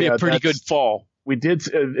 So it can be a pretty good fall. We did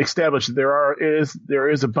establish there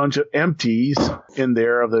is a bunch of empties in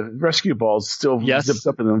there of the rescue balls still zipped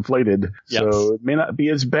up and inflated. Yes. So it may not be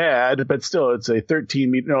as bad, but still it's a 13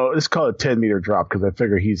 meter. No, let's call it 10 meter drop because I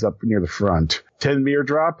figure he's up near the front. 10 meter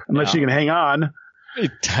drop, unless you can hang on.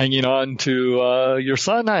 It's hanging on to your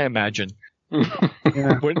son, I imagine. At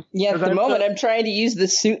the moment I'm trying to use the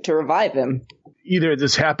suit to revive him. Either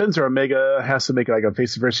this happens or Omega has to make like a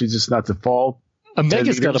face adversity just not to fall.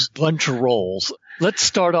 Omega's got a bunch of rolls. Let's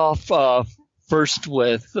start off first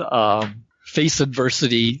with face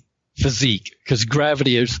adversity physique, because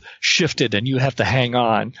gravity has shifted and you have to hang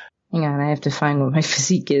on. Hang on, I have to find what my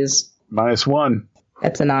physique is. -1.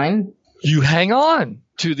 That's a 9. You hang on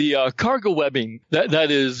to the cargo webbing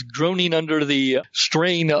that is groaning under the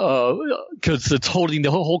strain because it's holding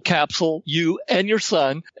the whole capsule, you and your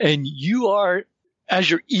son, and you are, as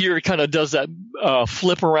your ear kind of does that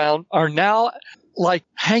flip around, are now like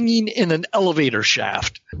hanging in an elevator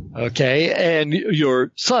shaft, okay? And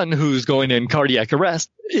your son, who's going in cardiac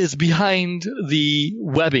arrest, is behind the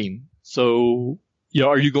webbing. So,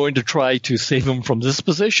 are you going to try to save him from this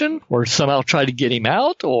position, or somehow try to get him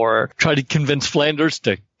out, or try to convince Flanders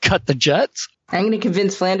to cut the jets? I'm going to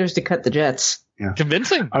convince Flanders to cut the jets. Yeah.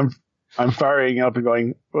 Convincing. I'm firing up and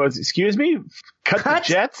going, excuse me? Cut the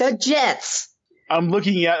jets? The jets! I'm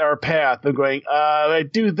looking at our path. I'm going, I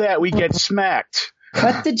do that, we get smacked.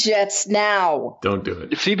 Cut the jets now. Don't do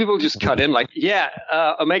it. A few people just cut in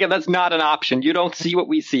Omega, that's not an option. You don't see what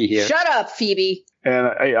we see here. Shut up, Phoebe. And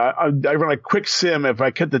I run a quick sim. If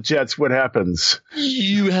I cut the jets, what happens?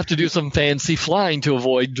 You have to do some fancy flying to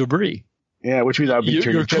avoid debris. Yeah, which means I'll be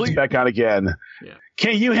turning jets back on again. Yeah.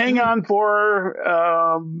 Can you hang on for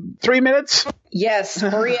 3 minutes? Yes,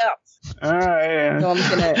 hurry up. All right. So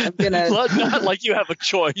I'm gonna not like you have a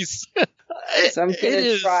choice. So I'm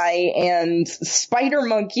gonna try and spider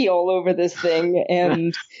monkey all over this thing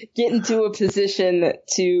and get into a position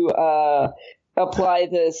to apply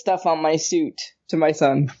the stuff on my suit to my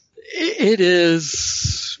son. It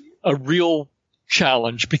is a real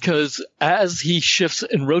challenge because as he shifts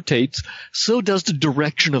and rotates, so does the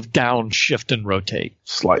direction of down shift and rotate.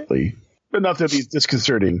 Slightly. enough to be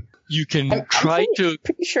disconcerting. You can I'm try to.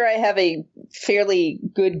 Pretty sure I have a fairly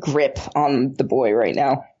good grip on the boy right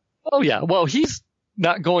now. Oh yeah, well he's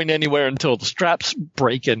not going anywhere until the straps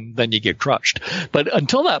break and then you get crushed. But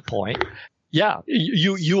until that point, yeah,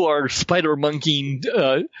 you are spider monkeying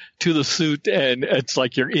to the suit, and it's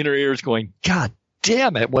like your inner ear is going, God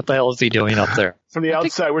damn it! What the hell is he doing up there? From the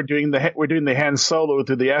outside, we're doing the Han Solo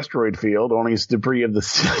through the asteroid field. Only it's debris of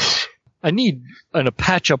the. I need a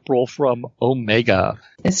patch-up roll from Omega.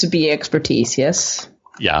 This would be expertise, yes?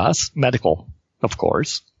 Yes, medical, of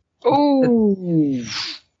course. Oh,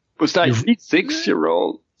 was that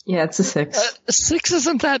 6-year-old? Yeah, it's a 6. 6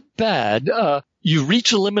 isn't that bad. You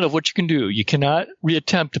reach the limit of what you can do. You cannot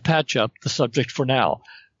reattempt to patch up the subject for now,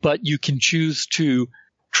 but you can choose to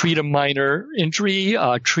treat a minor injury,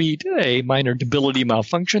 treat a minor debility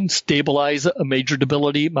malfunction, stabilize a major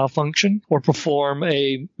debility malfunction, or perform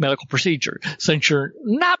a medical procedure. Since you're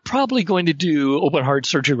not probably going to do open heart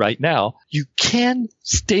surgery right now, you can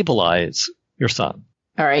stabilize your son.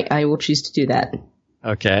 All right, I will choose to do that.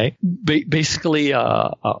 Okay. Basically,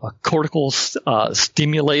 a cortical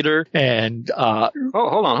stimulator and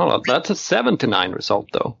hold on. That's a 7 to 9 result,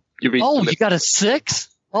 though. You got a 6?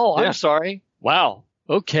 Oh, yeah. I'm sorry. Wow.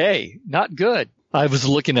 Okay, not good. I was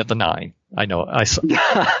looking at the 9. I know. I saw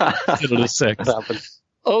it a 6.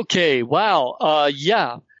 Okay, wow.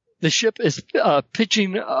 Yeah, the ship is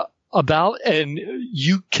pitching about, and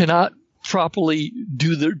you cannot properly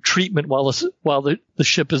do the treatment while the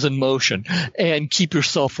ship is in motion, and keep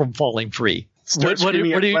yourself from falling free. Start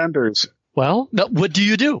screaming at Flanders. Well, no, what do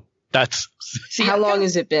you do? How long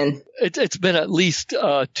has it been? It's been at least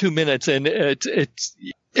 2 minutes, and it's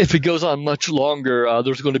if it goes on much longer,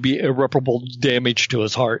 there's going to be irreparable damage to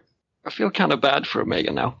his heart. I feel kind of bad for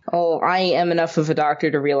Omega now. Oh, I am enough of a doctor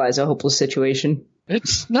to realize a hopeless situation.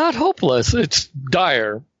 It's not hopeless. It's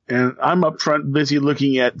dire. And I'm up front busy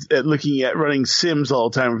looking at running sims all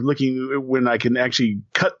the time, looking when I can actually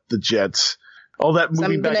cut the jets. All that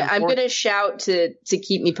moving back and forth. I'm gonna shout to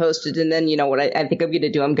keep me posted, and then you know what I think I'm gonna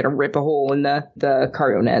do? I'm gonna rip a hole in the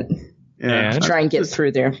cargo net. Yeah. Try and get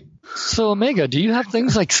through there. So, Omega, do you have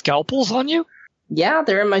things like scalpels on you? Yeah,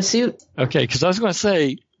 they're in my suit. Okay, because I was going to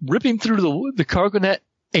say, ripping through the cargo net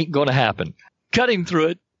ain't going to happen. Cutting through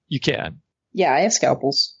it, you can. Yeah, I have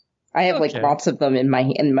scalpels. I have like lots of them in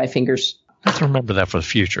my fingers. I have to remember that for the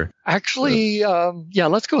future. Actually,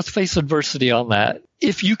 let's go with face adversity on that.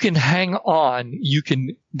 If you can hang on, you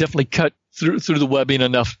can definitely cut through the webbing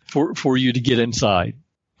enough for you to get inside.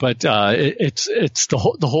 But it's the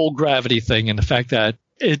whole gravity thing and the fact that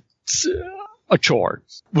it's a chore.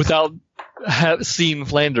 Without seeing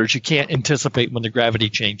Flanders, you can't anticipate when the gravity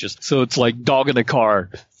changes. So it's like dog in a car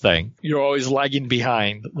thing. You're always lagging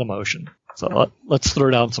behind the motion. So let's throw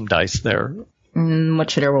down some dice there. What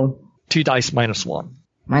should I roll? 2 dice -1.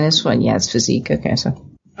 -1, yeah, it's physique. Okay, so.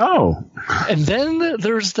 Oh. And then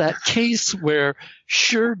there's that case where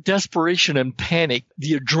sheer desperation and panic,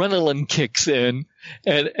 the adrenaline kicks in,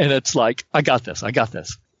 and it's like, I got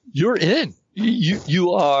this. You're in.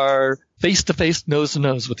 You are face to face, nose to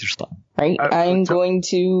nose with your son. Right. I'm going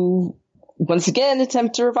to once again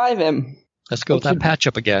attempt to revive him. Let's go with that patch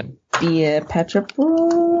up again. Be a patch up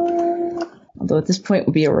roll. Although at this point it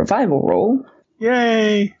will be a revival roll.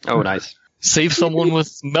 Yay! Oh, nice. Save someone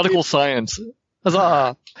with medical science.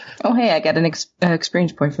 Huzzah! Oh, hey, I got an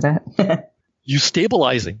experience point for that. You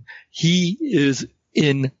stabilizing. He is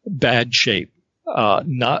in bad shape.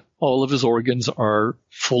 Not all of his organs are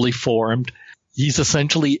fully formed. He's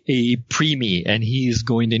essentially a preemie, and he's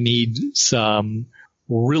going to need some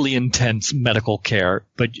really intense medical care,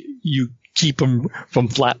 but you keep him from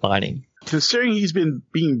flatlining. Considering he's been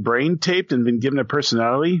being brain taped and been given a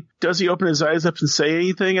personality, does he open his eyes up and say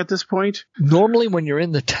anything at this point? Normally when you're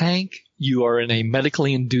in the tank, you are in a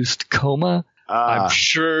medically induced coma. I'm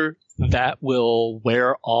sure that will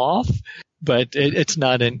wear off, but it's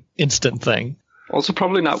not an instant thing. Also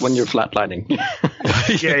probably not when you're flatlining.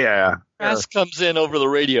 Yeah. Brass comes in over the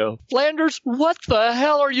radio. Flanders, what the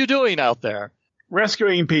hell are you doing out there?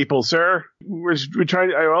 Rescuing people, sir. We're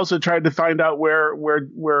trying. I also tried to find out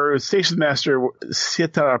where Station Master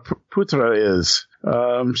Sita Putra is.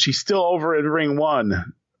 She's still over in Ring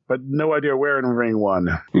 1, but no idea where in Ring 1.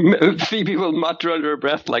 Phoebe will mutter under her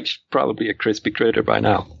breath like she's probably a crispy critter by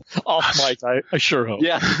now. Off mic, I sure hope.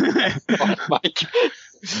 Yeah. Off mic.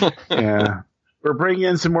 Yeah. We're bringing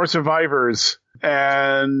in some more survivors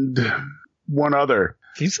and one other.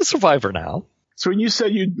 He's a survivor now. So when you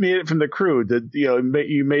said you made it from the crew,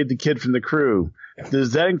 you made the kid from the crew,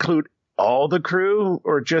 does that include all the crew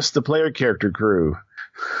or just the player character crew?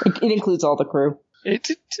 It includes all the crew. It's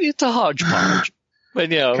a hodgepodge. But,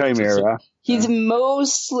 you know, Chimera. He's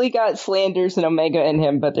mostly got Flanders and Omega in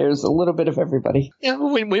him, but there's a little bit of everybody. Yeah,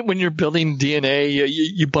 when you're building DNA,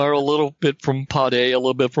 you borrow a little bit from Pod A, a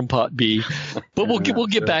little bit from Pod B. But we'll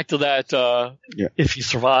get back to that if he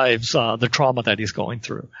survives the trauma that he's going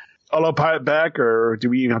through. Autopilot back, or do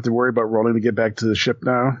we even have to worry about rolling to get back to the ship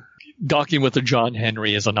now? Docking with the John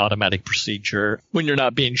Henry is an automatic procedure when you're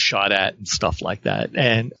not being shot at and stuff like that.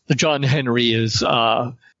 And the John Henry is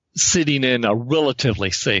sitting in a relatively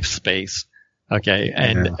safe space. Okay,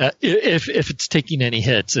 and if it's taking any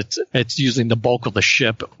hits, it's using the bulk of the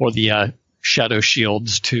ship or the shadow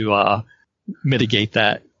shields to mitigate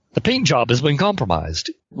that. The paint job has been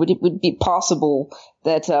compromised. Would it be possible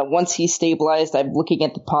that once he's stabilized, I'm looking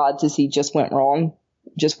at the pod to see just what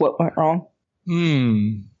went wrong?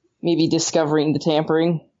 Maybe discovering the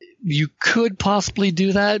tampering? You could possibly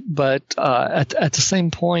do that, but at the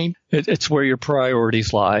same point, it's where your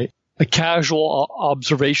priorities lie. A casual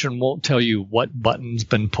observation won't tell you what button's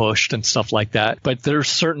been pushed and stuff like that, but there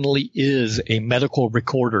certainly is a medical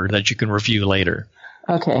recorder that you can review later.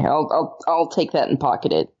 Okay, I'll take that and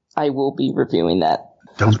pocket it. I will be reviewing that.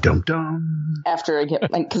 Dum dum dum. After I get,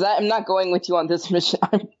 because I'm not going with you on this mission.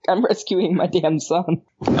 I'm rescuing my damn son.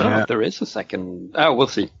 I don't know if there is a second. Oh, we'll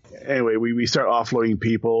see. Anyway, we start offloading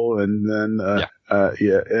people, and then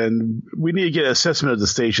and we need to get an assessment of the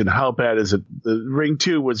station. How bad is it? The Ring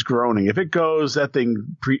 2 was groaning. If it goes, that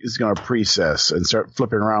thing is going to precess and start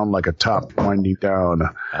flipping around like a top winding down.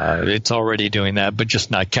 It's already doing that, but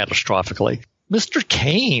just not catastrophically. Mr.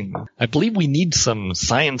 Kane, I believe we need some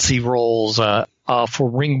science-y rolls for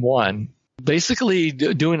Ring 1. Basically,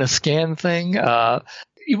 doing a scan thing.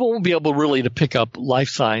 You won't be able really to pick up life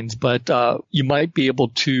signs, but you might be able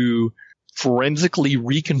to forensically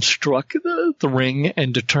reconstruct the ring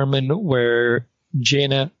and determine where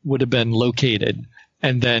Jaina would have been located,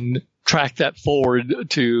 and then track that forward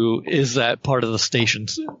to, is that part of the station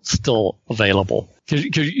still available?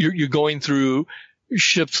 Because you're going through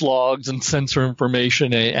ship's logs and sensor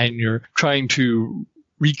information, and you're trying to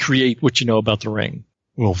recreate what you know about the ring.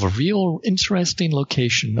 Will reveal interesting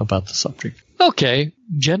location about the subject. Okay,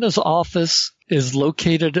 Jenna's office is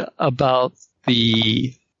located about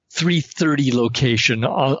the 330 location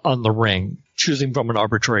on the ring, choosing from an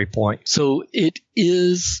arbitrary point. So it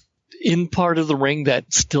is in part of the ring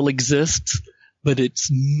that still exists, but it's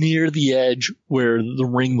near the edge where the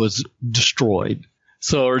ring was destroyed.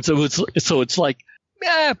 So it's like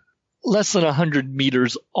less than 100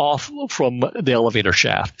 meters off from the elevator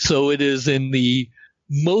shaft. So it is in the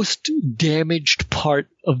most damaged part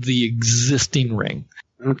of the existing ring.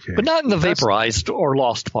 Okay. But not in the vaporized or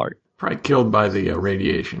lost part. Probably killed by the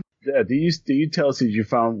radiation. Yeah, do you tell us if you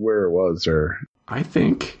found where it was, or? I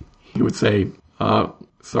think he would say,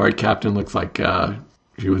 sorry, Captain, looks like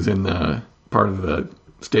she was in the part of the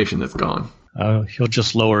station that's gone. He'll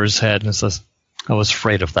just lower his head and says, I was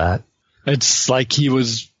afraid of that. It's like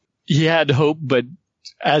he had hope, but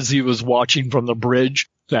as he was watching from the bridge,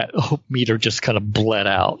 that hope meter just kind of bled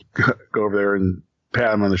out. Go over there and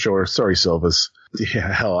pat him on the shoulder. Sorry, Silvus.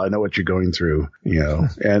 Yeah, hell, I know what you're going through,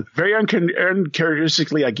 And very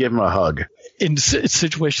uncharacteristically, I give him a hug. In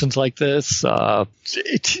situations like this,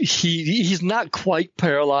 he's not quite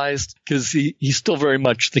paralyzed because he's still very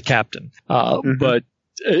much the captain. But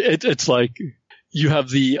it's like, you have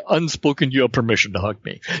the unspoken, you have permission to hug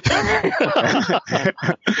me.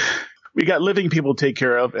 We got living people to take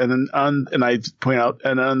care of, and I point out,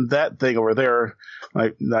 and on that thing over there,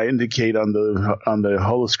 I indicate on the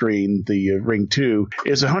holo screen, the Ring 2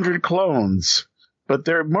 is 100 clones, but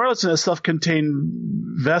they're more or less in a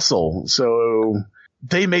self-contained vessel, so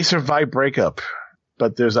they may survive breakup.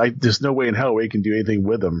 But there's no way in hell we can do anything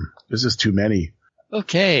with them. There's just too many.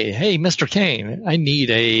 Okay, hey, Mr. Kane, I need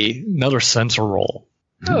another sensor roll.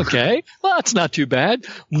 Okay, well, that's not too bad.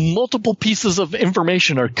 Multiple pieces of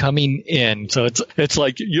information are coming in, so it's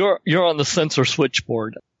like you're on the sensor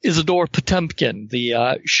switchboard. Isidore Potemkin,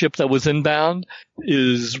 the ship that was inbound,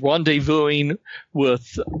 is rendezvousing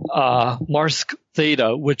with Marsk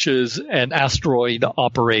Theta, which is an asteroid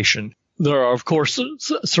operation. There are, of course,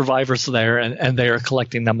 survivors there, and they are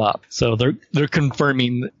collecting them up. So they're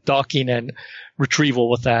confirming docking and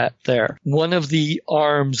retrieval with that there. One of the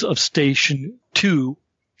arms of Station 2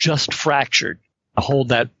 just fractured. I hold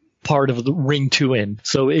that part of the Ring 2 in.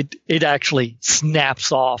 So it actually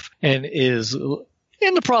snaps off and is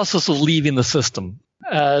in the process of leaving the system.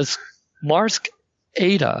 As Marsk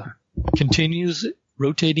Ada continues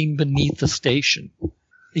rotating beneath the station,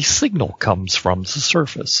 a signal comes from the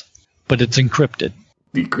surface, but it's encrypted.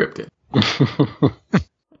 Decrypted.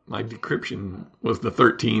 My decryption was the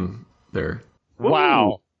 13 there.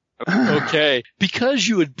 Wow. Okay. Because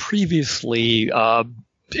you had previously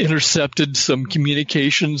intercepted some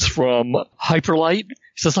communications from Hyperlight, he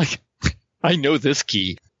says, I know this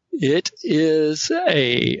key. It is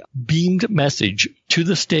a beamed message to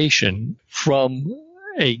the station from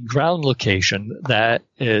a ground location that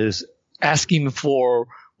is asking for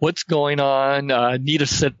what's going on, need a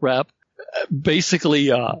sit rep.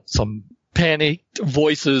 Basically, some panicked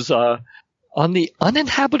voices on the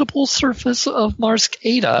uninhabitable surface of Mars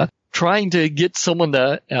Eta trying to get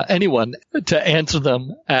anyone to answer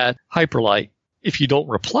them at Hyperlight. If you don't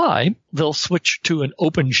reply, they'll switch to an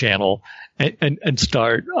open channel and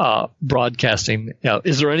start broadcasting.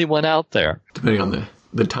 Is there anyone out there? Depending on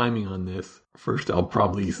the timing on this, first I'll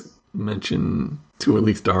probably mention to at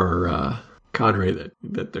least our cadre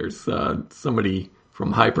that there's somebody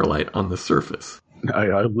from Hyperlight on the surface.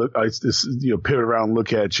 I pivot around, and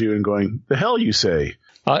look at you, and going, "The hell you say?"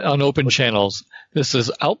 On open channels, this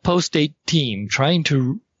is Outpost 18 trying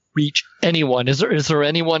to reach anyone. Is there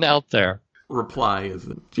anyone out there? Reply is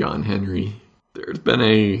John Henry. There's been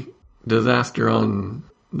a disaster on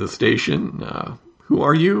the station. Who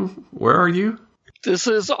are you? Where are you? This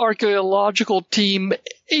is Archaeological Team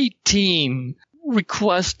 18.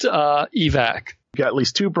 Request evac. Got at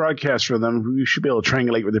least 2 broadcasts from them. We should be able to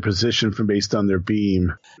triangulate with their position based on their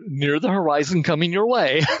beam. Near the horizon coming your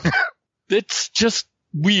way. It's just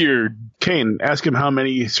weird. Kane, ask him how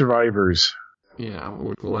many survivors. Yeah,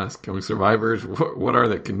 we'll ask how many survivors. What are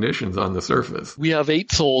the conditions on the surface? We have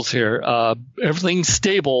 8 souls here. Everything's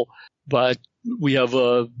stable, but we have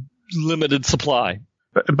a limited supply.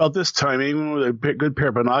 About this time, anyone with a good pair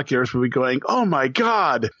of binoculars will be going, "Oh my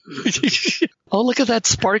God!" Oh, look at that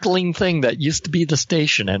sparkling thing that used to be the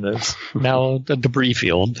station and is now a debris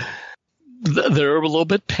field. They're a little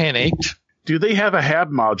bit panicked. Do they have a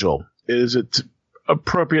HAB module? Is it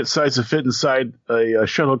appropriate size to fit inside a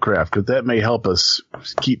shuttlecraft? Because that may help us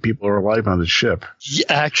keep people alive on the ship.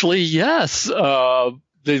 Actually, yes.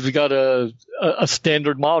 They've got a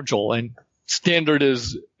standard module, and standard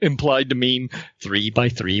is implied to mean 3 by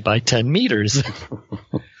 3 by 10 meters.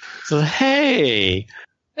 So, hey,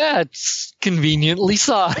 that's conveniently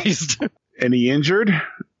sized. Any injured?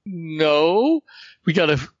 No. We got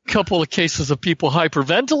a couple of cases of people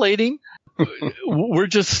hyperventilating. We're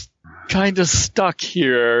just kind of stuck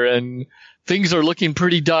here, and things are looking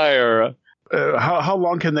pretty dire. How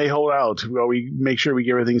long can they hold out? Well, we make sure we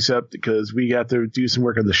get everything set because we got to do some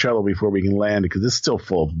work on the shuttle before we can land because it's still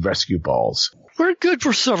full of rescue balls. We're good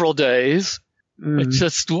for several days. It's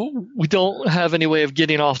just we don't have any way of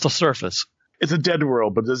getting off the surface. It's a dead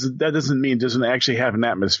world, but that doesn't mean it doesn't actually have an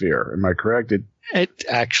atmosphere. Am I correct? It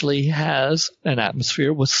actually has an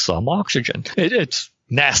atmosphere with some oxygen. It's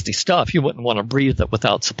nasty stuff. You wouldn't want to breathe it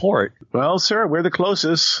without support. Well, sir, we're the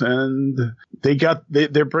closest, and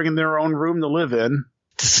they're bringing their own room to live in.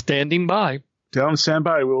 Standing by. Tell them stand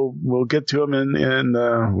by. We'll get to them, and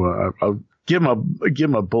I'll give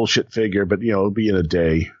them a bullshit figure, but it'll be in a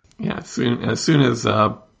day. Yeah, as soon as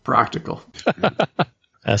practical.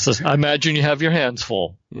 I imagine you have your hands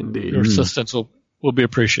full. Indeed. Your assistance will be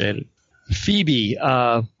appreciated. Phoebe,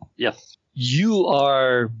 Yes. You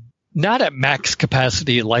are not at max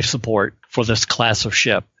capacity life support for this class of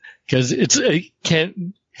ship because it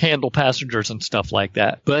can't handle passengers and stuff like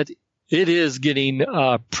that. But it is getting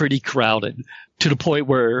pretty crowded to the point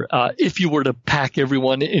where if you were to pack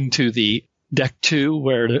everyone into the deck 2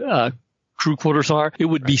 where the crew quarters are, it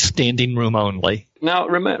would be standing room only. Now,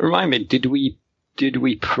 remind me, did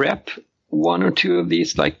we prep 1 or 2 of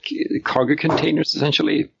these cargo containers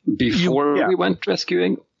essentially before we went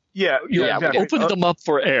rescuing? Yeah, exactly. Opened them up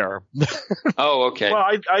for air. Oh, okay. Well,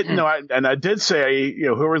 I did say,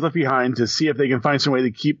 whoever's left behind to see if they can find some way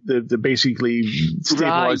to keep the basically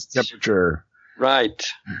stabilized temperature. Right.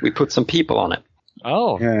 We put some people on it.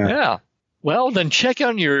 Oh, yeah. Well, then check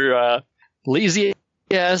on your lazy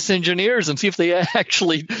ass engineers and see if they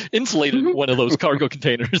actually insulated one of those cargo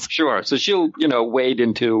containers. Sure. So she'll, wade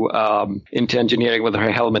into engineering with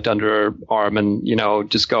her helmet under her arm and,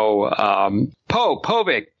 just go,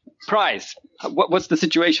 Povik, Price, what's the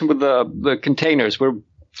situation with the containers? We're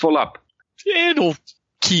full up. It'll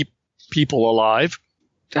keep people alive.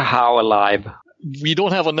 How alive? We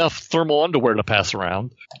don't have enough thermal underwear to pass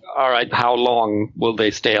around. All right. How long will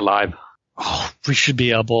they stay alive? Oh, we should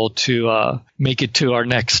be able to make it to our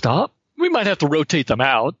next stop. We might have to rotate them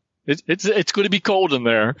out. It's going to be cold in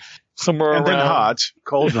there. Somewhere and around. Then hot.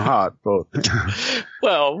 Cold and hot, both.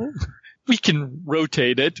 Well, we can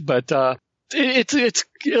rotate it, but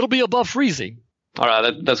it'll be above freezing. All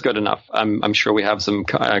right, that's good enough. I'm sure we have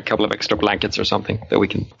a couple of extra blankets or something that we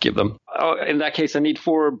can give them. Oh, in that case, I need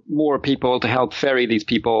 4 more people to help ferry these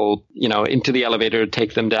people, into the elevator,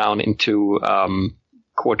 take them down into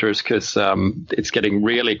quarters, because it's getting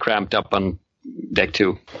really cramped up on deck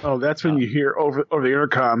 2. Oh, that's when you hear over the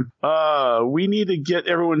intercom. We need to get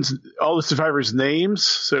all the survivors' names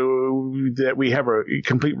so that we have a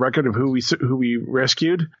complete record of who we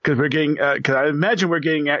rescued. Because I imagine we're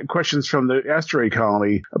getting questions from the asteroid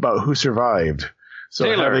colony about who survived. So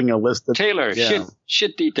Taylor, having a list of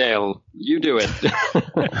shit detail. You do it.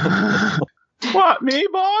 What, me,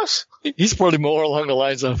 boss? He's probably more along the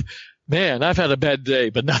lines of, man, I've had a bad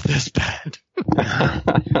day, but not this bad.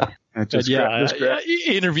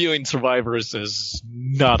 Interviewing survivors is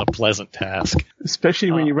not a pleasant task.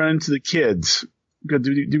 Especially when you run into the kids. Do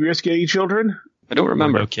we rescue any children? I don't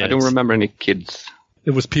remember. No kids. I don't remember any kids.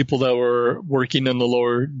 It was people that were working in the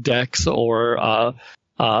lower decks or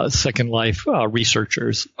Second Life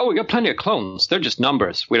researchers. Oh, we got plenty of clones. They're just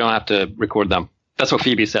numbers. We don't have to record them. That's what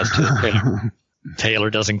Phoebe says to Taylor. Taylor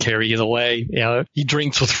doesn't care either way. He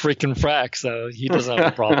drinks with freaking frack, so he doesn't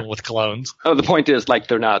have a problem with clones. Oh, the point is,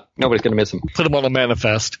 nobody's going to miss him. Put him on a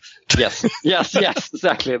manifest. Yes,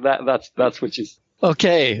 exactly. That's what she's.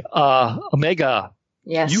 Okay, Omega.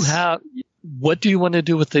 Yes. What do you want to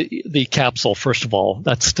do with the capsule? First of all,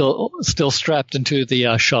 that's still strapped into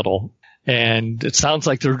the shuttle, and it sounds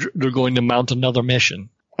like they're going to mount another mission.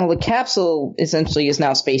 Well, the capsule essentially is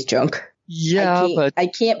now space junk. Yeah, but I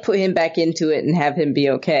can't put him back into it and have him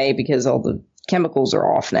be okay because all the chemicals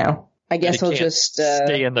are off now. I guess I'll just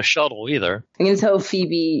stay in the shuttle either. I'm going to tell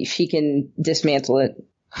Phoebe she can dismantle it.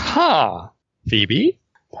 Phoebe?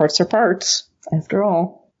 Parts are parts, after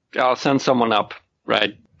all. I'll send someone up,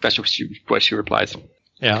 right? That's what she replies.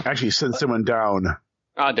 Yeah. Actually, send someone down.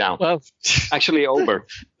 Down. Well, actually over.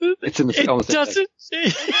 It's in the It doesn't.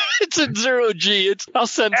 It's in 0G. I'll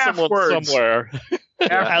send someone somewhere.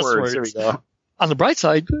 Afterwards. There we go. On the bright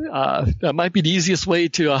side, that might be the easiest way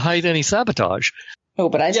to hide any sabotage. Oh,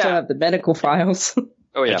 but I still have the medical files.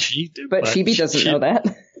 Oh, yeah. But Phoebe doesn't know that.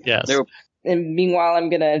 Yes. Nope. And meanwhile, I'm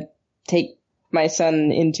going to take my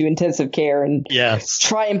son into intensive care and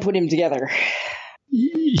try and put him together.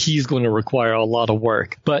 He's going to require a lot of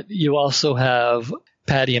work. But you also have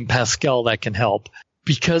Patty and Pascal that can help.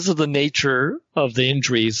 Because of the nature of the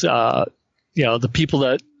injuries, the people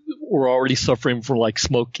that were already suffering from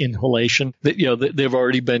smoke inhalation, they've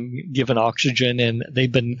already been given oxygen and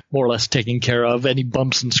they've been more or less taken care of. Any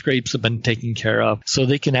bumps and scrapes have been taken care of. So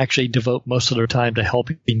they can actually devote most of their time to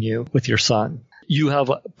helping you with your son. You have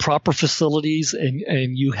proper facilities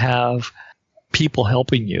and you have people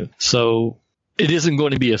helping you. So it isn't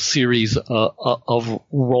going to be a series of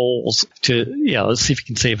roles to, see if you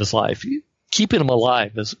can save his life. Keeping him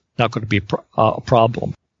alive is not going to be a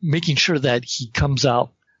problem. Making sure that he comes out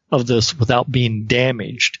of this without being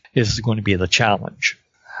damaged is going to be the challenge.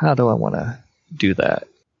 How do I want to do that?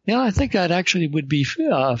 I think that actually would be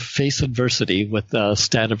face adversity with a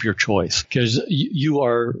stat of your choice, because you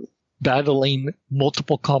are battling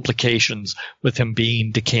multiple complications with him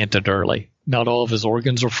being decanted early. Not all of his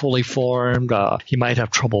organs are fully formed. He might have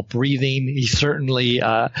trouble breathing. He certainly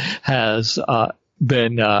has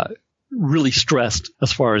been really stressed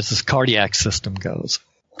as far as his cardiac system goes.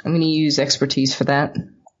 I'm going to use expertise for that.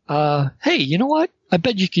 Hey, you know what? I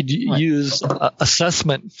bet you could use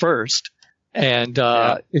assessment first and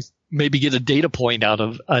maybe get a data point out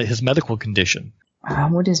of his medical condition.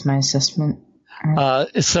 What is my assessment?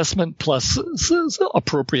 Assessment plus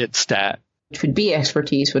appropriate stat. Which would be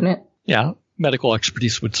expertise, wouldn't it? Yeah, medical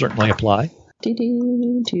expertise would certainly apply.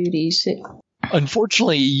 2d6.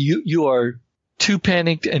 Unfortunately, you are too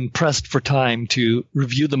panicked and pressed for time to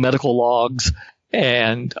review the medical logs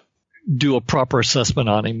and do a proper assessment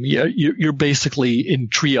on him. You're basically in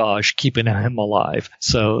triage, keeping him alive.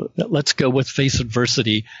 So let's go with face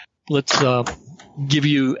adversity. Let's give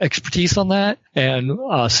you expertise on that and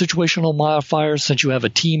situational modifiers. Since you have a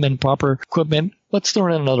team and proper equipment, let's throw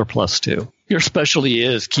in another +2. Your specialty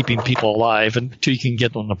is keeping people alive until you can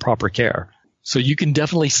get them the proper care. So you can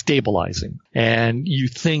definitely stabilize him. And you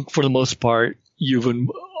think, for the most part, you've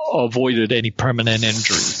avoided any permanent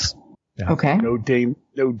injuries. Yeah. Okay. No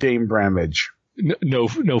Dame Bramage.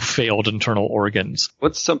 No failed internal organs.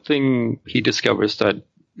 What's something he discovers that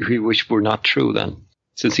he wish were not true then?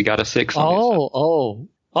 Since he got a 6.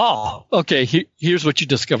 Okay. Here's what you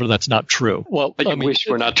discover that's not true. Well, wish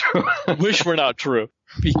were not true. Wish were not true.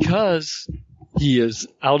 Because he is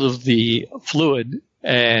out of the fluid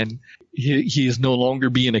and he is no longer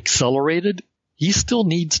being accelerated, he still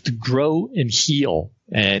needs to grow and heal,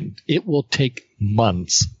 and it will take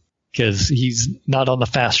months. because he's not on the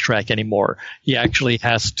fast track anymore. He actually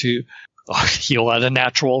has to heal at a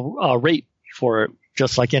natural rate for it,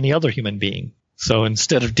 just like any other human being. So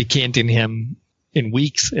instead of decanting him in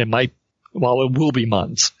weeks, it will be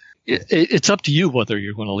months. It's up to you whether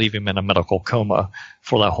you're going to leave him in a medical coma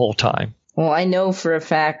for that whole time. Well, I know for a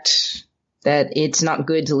fact that it's not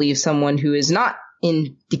good to leave someone who is not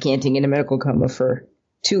decanting in a medical coma for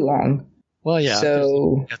too long. Well, yeah,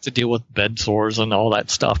 so you have to deal with bed sores and all that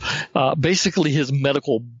stuff. Basically, his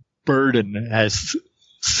medical burden has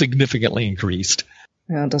significantly increased.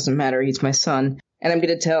 Well, it doesn't matter. He's my son. And I'm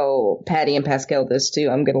going to tell Patty and Pascal this, too.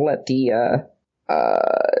 I'm going to let the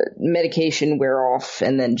medication wear off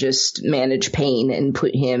and then just manage pain and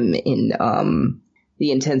put him in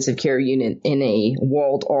the intensive care unit in a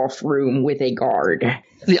walled-off room with a guard.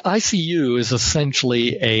 The ICU is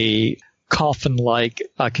essentially a coffin-like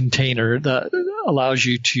container that allows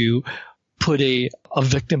you to put a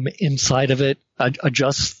victim inside of it,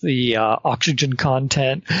 adjust the oxygen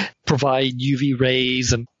content, provide UV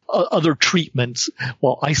rays and other treatments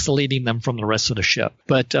while isolating them from the rest of the ship.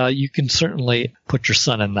 But you can certainly put your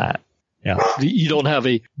son in that. Yeah, you don't have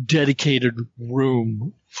a dedicated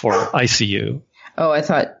room for ICU. Oh, I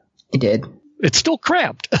thought you did. It's still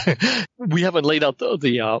cramped. We haven't laid out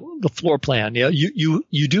the floor plan. Yeah,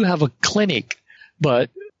 you do have a clinic,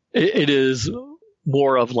 but it is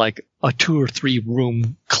more of like a 2 or 3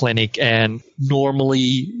 room clinic, and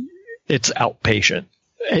normally it's outpatient.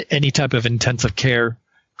 Any type of intensive care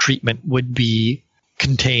treatment would be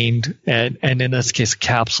contained, and in this case, a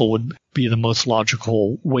capsule would be the most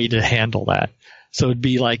logical way to handle that. So it'd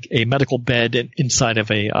be like a medical bed inside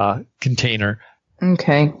of a container.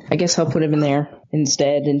 Okay, I guess I'll put him in there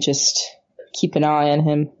instead and just keep an eye on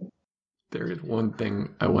him. There is one thing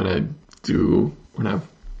I want to do when I've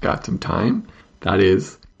got some time. That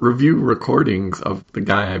is review recordings of the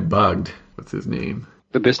guy I bugged. What's his name?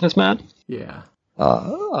 The businessman? Yeah.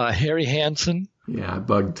 Harry Hansen. Yeah, I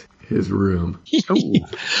bugged his room.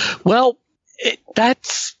 Well,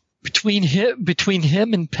 that's between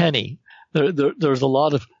him and Penny. There's a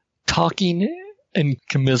lot of talking and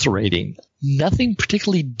commiserating. Nothing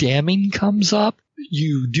particularly damning comes up.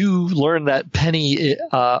 You do learn that Penny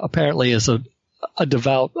apparently is a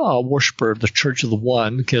devout worshiper of the Church of the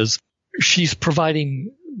One, because she's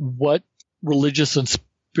providing what religious and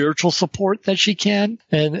spiritual support that she can,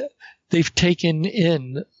 and they've taken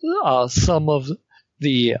in some of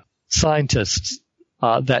the scientists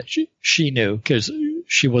that she knew, because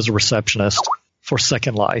she was a receptionist for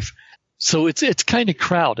Second Life. So it's kind of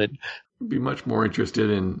crowded. I'd be much more interested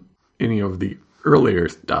in any of the earlier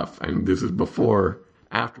stuff. I mean, this is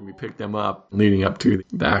after we picked them up, leading up to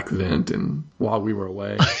the accident and while we were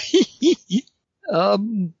away.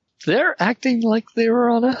 They're acting like they were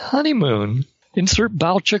on a honeymoon. Insert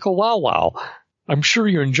bow chicka wow wow. I'm sure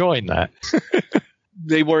you're enjoying that.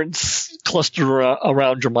 They weren't clustered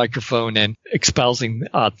around your microphone and espousing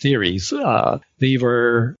theories. They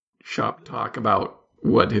were shop talk about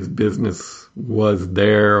what his business was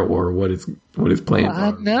there, or what his plans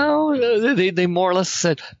are. No, they more or less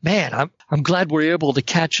said, "Man, I'm glad we were able to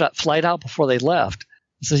catch that flight out before they left."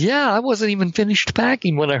 I said, "Yeah, I wasn't even finished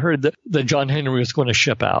packing when I heard that John Henry was going to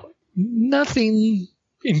ship out." Nothing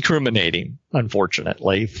incriminating,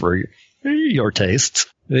 unfortunately, for your tastes.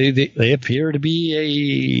 They appear to be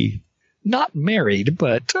a not married,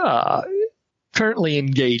 but currently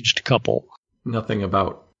engaged couple. Nothing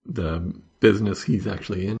about the business he's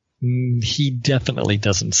actually in. He definitely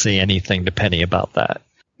doesn't say anything to Penny about that.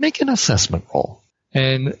 Make an assessment roll.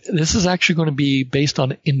 And this is actually going to be based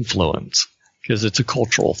on influence, because it's a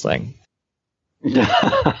cultural thing.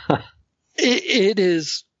 It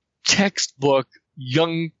is textbook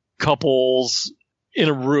young couples in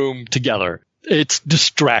a room together. It's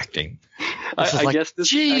distracting. I guess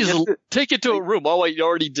this. Jeez, take it to a room. Oh, wait, you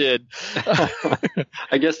already did.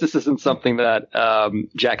 I guess this isn't something that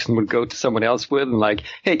Jackson would go to someone else with and like,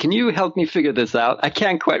 hey, can you help me figure this out? I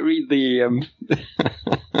can't quite read the.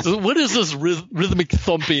 So what is this rhythmic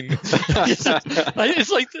thumping?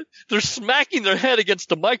 It's like they're smacking their head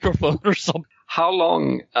against a microphone or something. How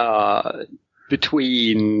long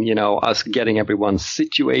between us getting everyone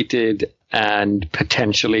situated and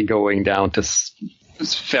potentially going down to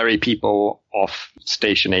ferry people off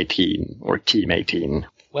Station 18 or Team 18?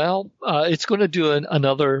 Well, it's going to do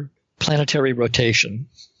another planetary rotation,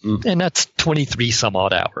 and that's 23 some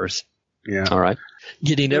odd hours. Yeah. All right.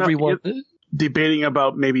 Getting everyone... Debating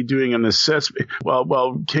about maybe doing an assessment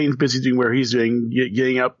while Kane's busy doing where he's doing,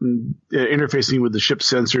 getting up and interfacing with the ship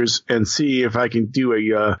sensors and see if I can do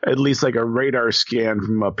at least like a radar scan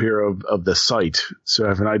from up here of the site, so I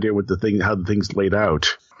have an idea what how the thing's laid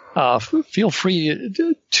out. feel free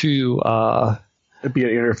to It'd be an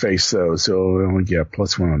interface, though, so yeah,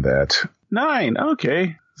 +1 on that. 9,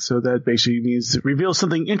 okay. So that basically means it reveals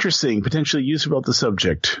something interesting, potentially useful about the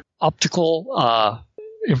subject. optical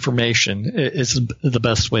information is the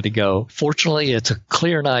best way to go. Fortunately, it's a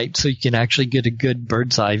clear night, so you can actually get a good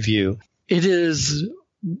bird's eye view. It is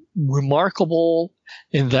remarkable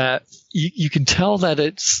in that you can tell that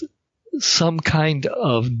it's some kind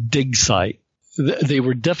of dig site. They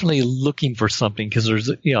were definitely looking for something because there's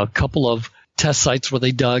a couple of test sites where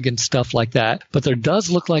they dug and stuff like that. But there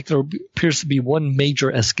does look like there appears to be one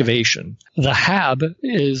major excavation. The hab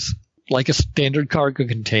is like a standard cargo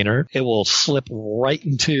container. It will slip right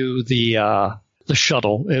into the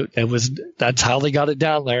shuttle. That's how they got it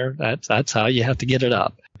down there. That's how you have to get it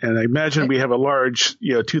up. And I imagine we have a large,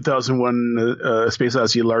 2001 Space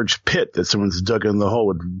Odyssey, large pit that someone's dug in the hole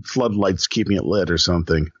with floodlights keeping it lit or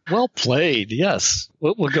something. Well played, yes.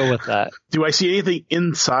 We'll go with that. Do I see anything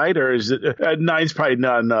inside, or is it 9's probably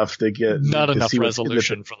not enough to get not to enough see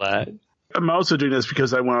resolution for that? I'm also doing this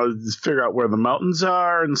because I want to figure out where the mountains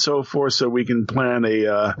are and so forth, so we can plan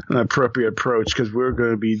an appropriate approach, because we're going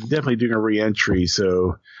to be definitely doing a re-entry.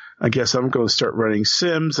 So I guess I'm going to start running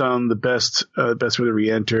sims on the best way to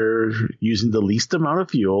re-enter using the least amount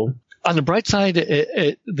of fuel. On the bright side,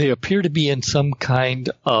 they appear to be in some kind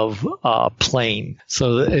of plain,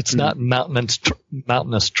 so it's not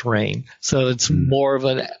mountainous terrain. So it's more of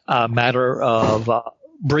a matter of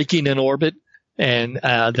breaking in orbit and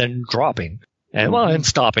then dropping, and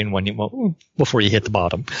stopping before you hit the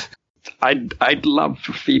bottom. I'd love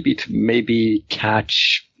for Phoebe to maybe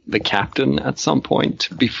catch the captain at some point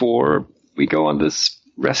before we go on this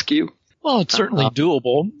rescue. Well, it's certainly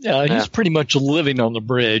doable. He's pretty much living on the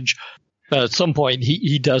bridge. At some point,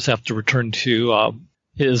 he does have to return to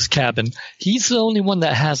his cabin. He's the only one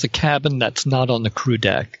that has a cabin that's not on the crew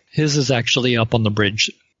deck. His is actually up on the bridge,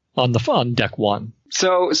 on deck 1.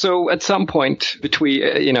 So at some point between,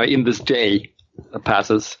 in this day that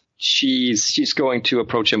passes, she's going to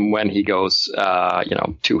approach him when he goes,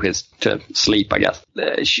 to sleep, I guess.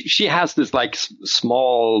 She has this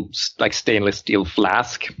small, stainless steel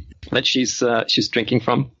flask that she's drinking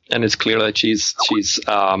from, and it's clear that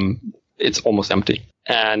it's almost empty.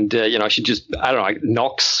 And, she just, I don't know,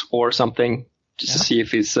 knocks or something just to see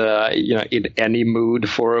if he's, in any mood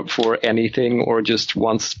for anything, or just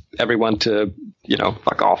wants everyone to,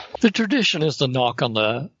 fuck off. The tradition is to knock on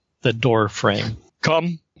the door frame.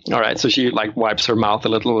 Come. All right, so she wipes her mouth a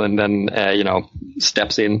little and then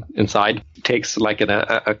steps inside, takes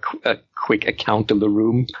a quick account of the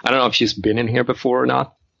room. I don't know if she's been in here before or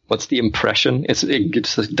not. What's the impression? Does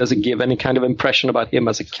it give any kind of impression about him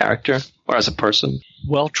as a character or as a person?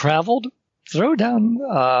 Well traveled. Throw down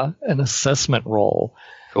an assessment roll.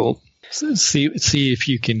 Cool. So see if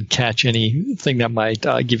you can catch anything that might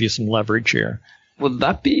give you some leverage here. Would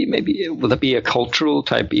that be a cultural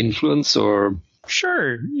type influence or?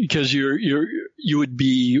 Sure, because you would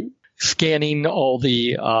be scanning all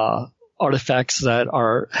the artifacts that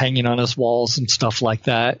are hanging on his walls and stuff like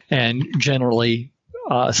that, and generally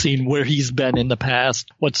seeing where he's been in the past,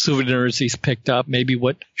 what souvenirs he's picked up, maybe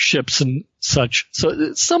what ships and such.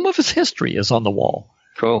 So some of his history is on the wall.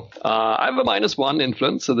 Cool. I have a -1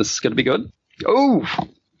 influence, so this is going to be good. Oh!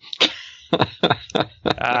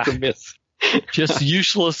 That's a miss. Just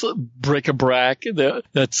useless bric-a-brac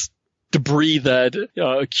that's debris that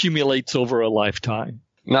accumulates over a lifetime.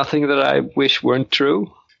 Nothing that I wish weren't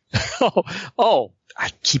true. Oh, I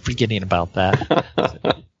keep forgetting about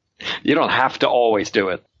that. You don't have to always do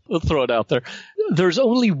it. We'll throw it out there. There's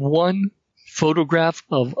only one photograph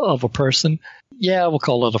of a person. Yeah, we'll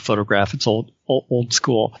call it a photograph. It's old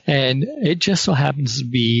school. And it just so happens to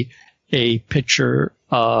be a picture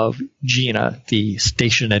of Gina, the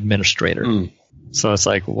station administrator. So it's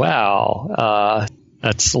like, wow,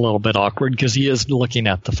 that's a little bit awkward because he is looking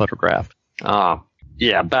at the photograph.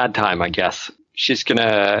 Yeah, bad time, I guess. She's going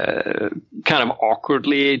to kind of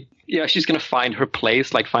awkwardly, she's going to find her place,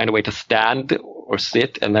 find a way to stand or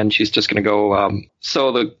sit, and then she's just going to go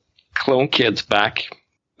sew the clone kid's back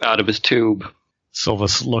out of his tube.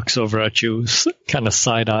 Sylvis looks over at you, kind of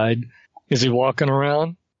side-eyed. Is he walking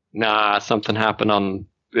around? Nah, something happened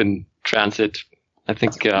in transit. I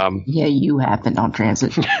think... Yeah, you happened on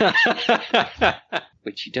transit.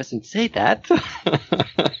 But she doesn't say that.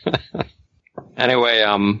 Anyway,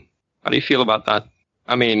 how do you feel about that?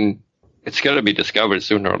 I mean, it's going to be discovered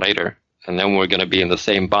sooner or later, and then we're going to be in the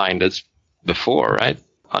same bind as before, right?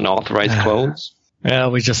 Unauthorized clones. Yeah,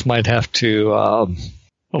 we just might have to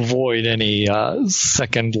avoid any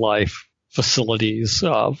Second Life facilities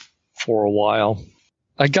for a while.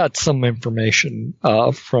 I got some information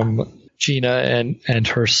from Gina and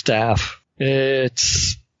her staff.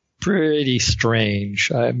 It's pretty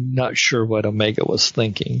strange. I'm not sure what Omega was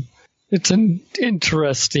thinking. It's an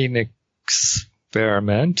interesting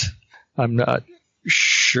experiment. I'm not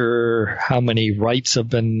sure how many rights of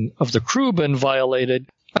the crew been violated.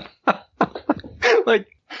 Like,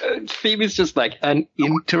 Phoebe's just like, an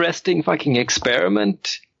interesting fucking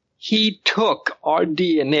experiment. He took our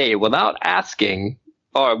DNA without asking,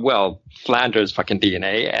 or, well, Flanders' fucking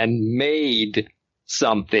DNA, and made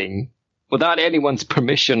something without anyone's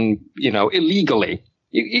permission, illegally.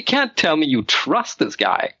 You can't tell me you trust this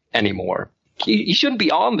guy anymore. He shouldn't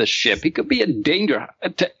be on this ship. He could be a danger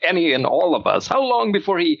to any and all of us. How long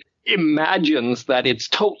before he imagines that it's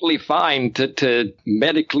totally fine to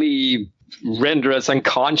medically render us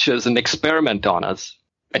unconscious and experiment on us?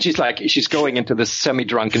 And she's going into this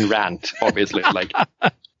semi-drunken rant, obviously. Like,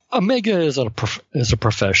 Omega is a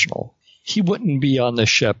professional. He wouldn't be on this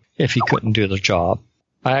ship if he couldn't do the job.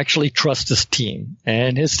 I actually trust his team,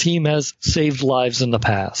 and his team has saved lives in the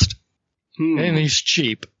past. And he's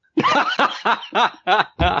cheap.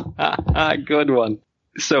 Good one.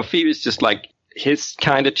 So Phoebe's just like, his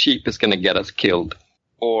kind of cheap is going to get us killed.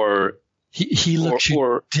 Or he looks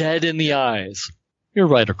you dead in the eyes. You're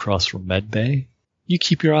right across from Medbay. You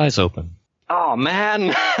keep your eyes open. Oh,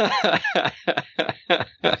 man.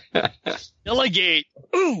 Delegate.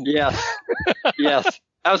 Ooh. Yes.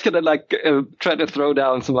 I was going to try to throw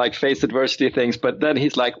down some face adversity things, but then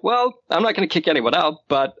he's like, well, I'm not going to kick anyone out,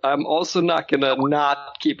 but I'm also not going to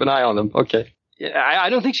not keep an eye on them. Okay. Yeah,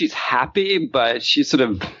 I don't think she's happy, but she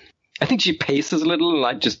I think she paces a little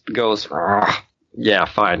and just goes, yeah,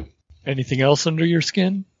 fine. Anything else under your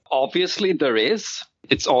skin? Obviously there is.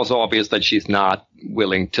 It's also obvious that she's not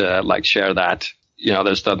willing to share that.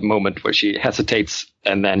 There's that moment where she hesitates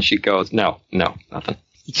and then she goes, no, nothing.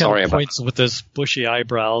 He kind of points with his bushy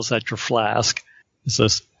eyebrows at your flask. He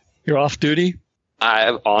says, "You're off duty?"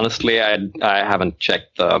 I haven't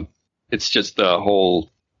checked it's just the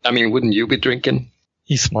whole, wouldn't you be drinking?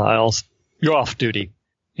 He smiles. "You're off duty."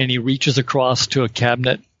 And he reaches across to a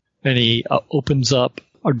cabinet and he opens up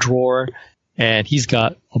a drawer and he's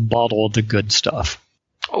got a bottle of the good stuff.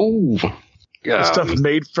 Oh, yeah. Stuff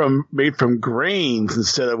made from grains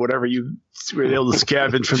instead of whatever you were able to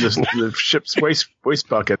scavenge from the ship's waste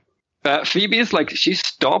bucket. Phoebe is she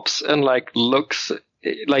stops and looks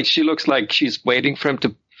she looks like she's waiting for him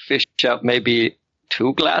to fish out maybe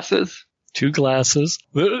 2 glasses. 2 glasses.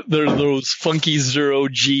 They're those funky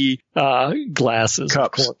 0G glasses.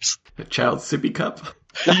 Cups. Of course. A child's sippy cup.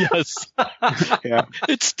 Yes. Yeah.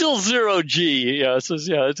 It's still 0G. Yes.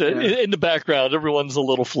 In the background, everyone's a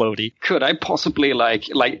little floaty. Could I possibly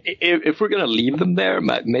if we're going to leave them there,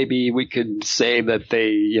 maybe we could say that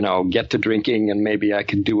they, get to drinking and maybe I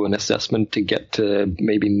could do an assessment to get to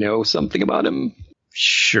maybe know something about him.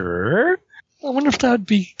 Sure. I wonder if that would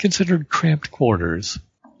be considered cramped quarters.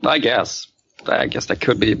 I guess that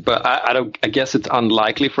could be, but I guess it's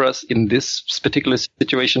unlikely for us in this particular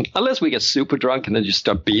situation, unless we get super drunk and then just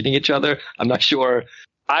start beating each other. I'm not sure.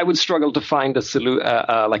 I would struggle to find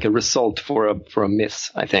a result for a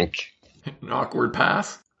miss, I think. An awkward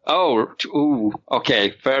pass? Oh, ooh,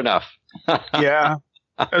 okay, fair enough. Yeah,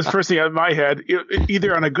 that's the first thing out of my head.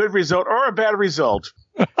 Either on a good result or a bad result.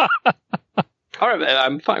 All right,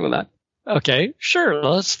 I'm fine with that. Okay, sure.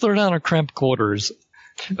 Let's throw down our cramped quarters.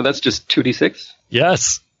 That's just 2d6?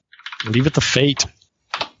 Yes. Leave it to fate.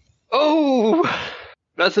 Oh,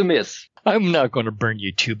 that's a miss. I'm not going to burn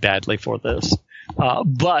you too badly for this.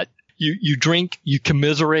 But you drink, you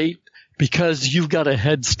commiserate, because you've got a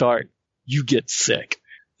head start. You get sick.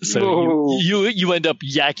 So you end up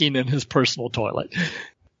yakking in his personal toilet.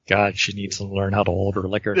 God, she needs to learn how to hold her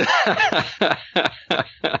liquor.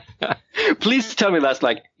 Please tell me that's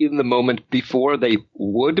in the moment before they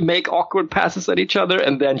would make awkward passes at each other,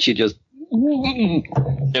 and then she just,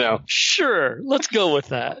 Sure, let's go with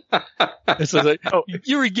that. So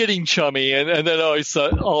you were getting chummy, and then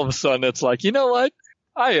all of a sudden it's you know what?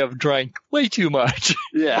 I have drank way too much.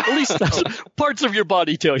 Yeah. At least parts of your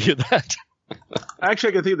body tell you that. Actually,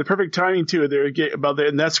 I can think of the perfect timing too. About that,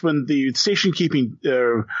 and that's when the station keeping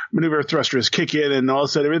maneuver thrusters kick in, and all of a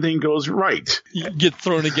sudden everything goes right. You get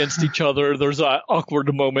thrown against each other. There's an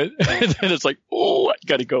awkward moment, and then it's I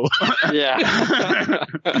gotta go. Yeah.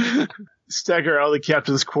 Stagger out of the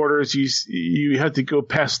captain's quarters. You have to go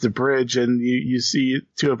past the bridge, and you see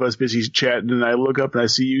 2 of us busy chatting, and I look up and I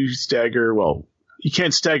see you stagger. Well, you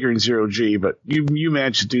can't stagger in 0G, but you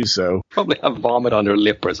managed to do so. Probably have vomit on her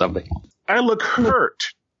lip or something. I look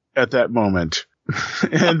hurt at that moment,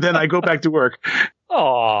 and then I go back to work.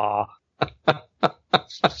 Aww.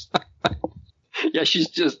 Yeah, she's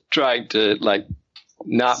just trying to, like,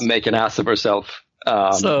 not make an ass of herself.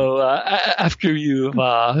 So after you've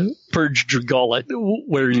purged your gullet,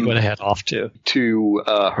 where are you going to head off to? To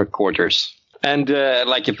her quarters. And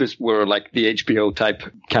like if this were like the HBO type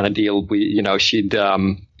kind of deal, she'd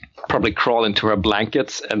probably crawl into her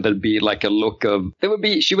blankets, and there'd be like a look of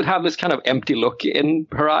she would have this kind of empty look in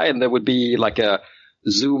her eye, and there would be like a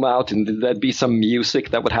zoom out, and there'd be some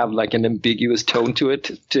music that would have like an ambiguous tone to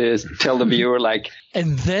it to tell the viewer like.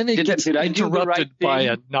 And then it gets interrupted by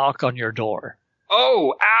a knock on your door.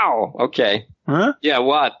 Oh, ow! Okay. Huh? Yeah,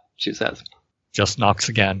 what? She says. Just knocks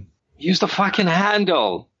again. Use the fucking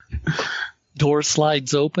handle. Door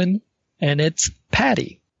slides open, and it's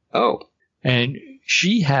Patty. Oh. And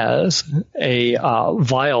she has a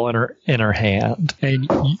vial in her hand, and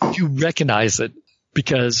you recognize it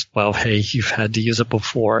because, well, hey, you've had to use it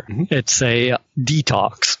before. Mm-hmm. It's a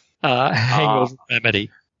detox hangover remedy.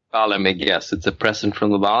 Let me guess. It's a present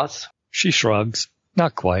from the boss? She shrugs.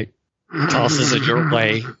 Not quite. Tosses it your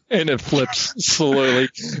way, and it flips slowly,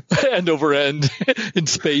 end over end, in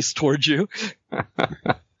space towards you.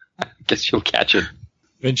 Guess you'll catch it.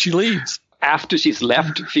 Then she leaves. After she's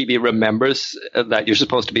left, Phoebe remembers that you're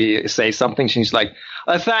supposed to say something. She's like,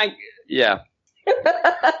 yeah.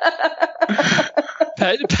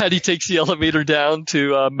 Patty takes the elevator down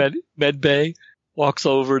to Med Bay, walks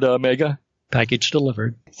over to Omega. Package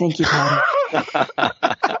delivered. Thank you, Patty.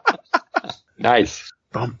 Nice.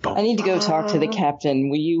 I need to go talk to the captain.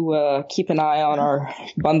 Will you keep an eye on our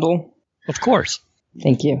bundle? Of course.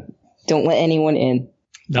 Thank you. Don't let anyone in.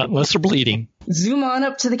 Not unless they're bleeding. Zoom on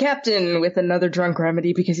up to the captain with another drunk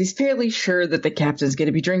remedy because he's fairly sure that the captain's going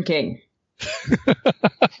to be drinking.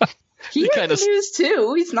 He has news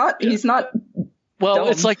too. He's not. Well, dumb.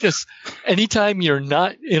 It's like this. Anytime you're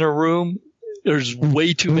not in a room, there's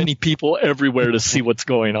way too many people everywhere to see what's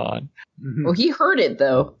going on. Mm-hmm. Well, he heard it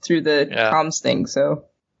though through the comms thing, so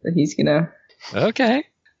he's gonna. Okay.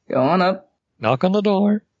 Go on up. Knock on the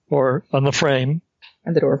door or on the frame.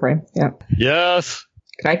 On the door frame. Yeah. Yes.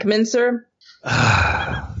 Can I come in, sir?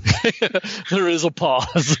 There is a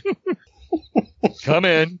pause. Come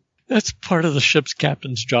in. That's part of the ship's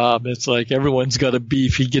captain's job. It's like everyone's got a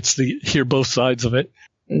beef. He gets to hear both sides of it.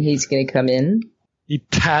 And he's going to come in? He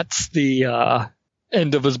pats the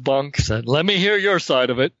end of his bunk, said, "Let me hear your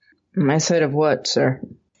side of it." My side of what, sir?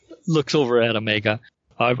 Looks over at Omega.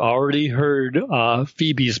 I've already heard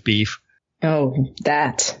Phoebe's beef. Oh,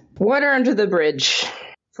 that. Water under the bridge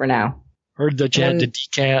for now. Heard that you had to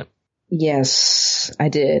decant. Yes, I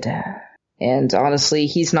did. And honestly,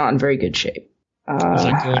 he's not in very good shape. Is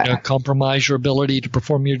that going to compromise your ability to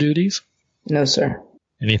perform your duties? No, sir.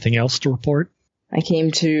 Anything else to report? I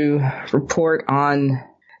came to report on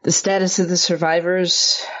the status of the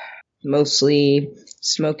survivors. Mostly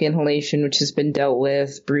smoke inhalation, which has been dealt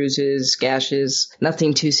with, bruises, gashes,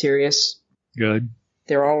 nothing too serious. Good.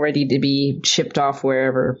 They're all ready to be shipped off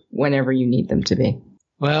whenever you need them to be.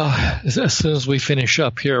 Well, as soon as we finish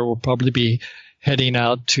up here, we'll probably be heading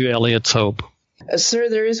out to Elliot's Hope. Sir,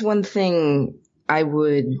 there is one thing I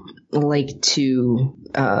would like to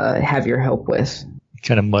have your help with. He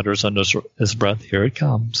kind of mutters under his breath, "Here it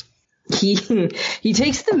comes." He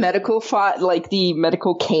takes the medical the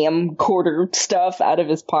medical camcorder stuff out of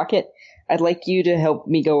his pocket. I'd like you to help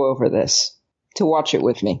me go over this, to watch it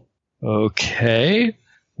with me. Okay.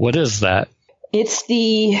 What is that? It's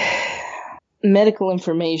the medical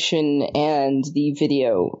information and the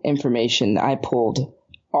video information I pulled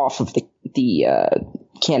off of the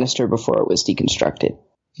canister before it was deconstructed.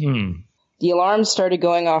 The alarm started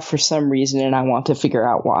going off for some reason, and I want to figure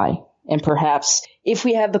out why. And perhaps, if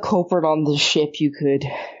we have the culprit on the ship, you could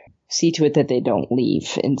see to it that they don't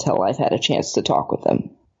leave until I've had a chance to talk with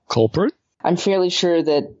them. Culprit? I'm fairly sure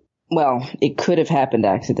that, well, it could have happened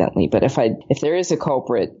accidentally, but if there is a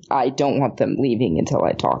culprit, I don't want them leaving until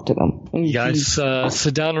I talk to them. You guys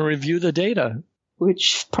sit down and review the data.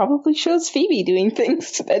 Which probably shows Phoebe doing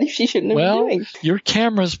things that she shouldn't have been doing. Your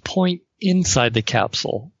cameras point inside the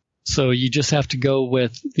capsule, so you just have to go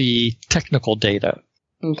with the technical data.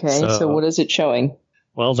 Okay, so what is it showing?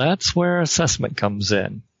 Well, that's where assessment comes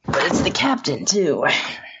in. But it's the captain, too.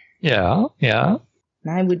 Yeah.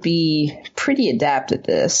 I would be pretty adept at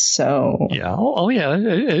this, so... Yeah,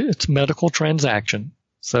 it's a medical transaction,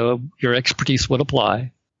 so your expertise would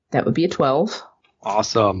apply. That would be a 12.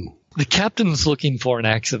 Awesome. The captain's looking for an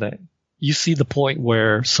accident. You see the point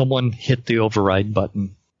where someone hit the override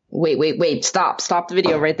button. Wait, stop the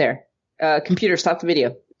video right there. Computer, stop the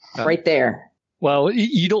video. Right there. Well,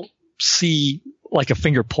 you don't see like a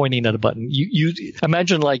finger pointing at a button. You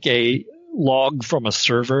imagine like a log from a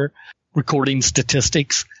server recording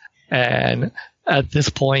statistics. And at this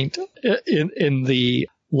point in the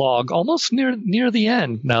log, almost near the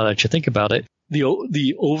end, now that you think about it,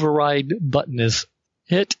 the override button is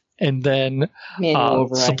hit, and then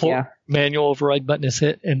manual override button is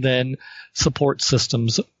hit, and then support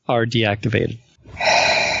systems are deactivated.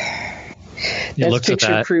 That's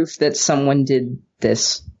picture proof that someone did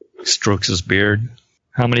this. Strokes his beard.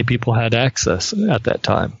 How many people had access at that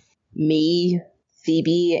time? Me,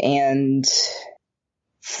 Phoebe, and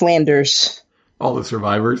Flanders. All the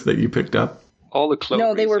survivors that you picked up? All the clone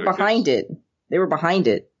No, they were behind it.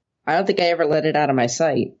 I don't think I ever let it out of my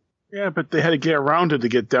sight. Yeah, but they had to get around it to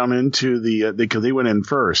get down into because they went in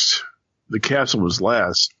first. The capsule was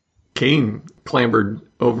last. Kane clambered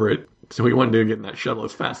over it, so he wanted to get in that shuttle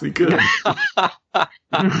as fast as he could.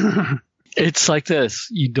 It's like this.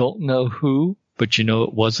 You don't know who, but you know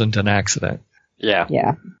it wasn't an accident. Yeah.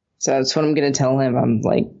 Yeah. So that's what I'm going to tell him. I'm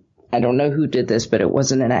like, I don't know who did this, but it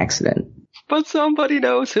wasn't an accident. But somebody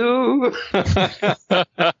knows who.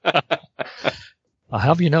 I'll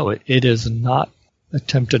have you know it is not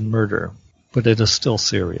attempted murder, but it is still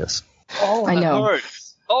serious. Oh, I know.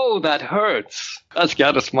 Hurts. Oh, that hurts. That's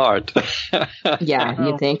kind of smart. Yeah,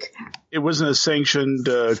 you think? It wasn't a sanctioned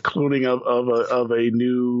cloning of a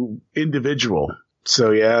new individual.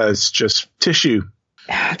 So yeah, it's just tissue.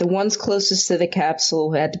 The ones closest to the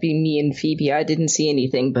capsule had to be me and Phoebe. I didn't see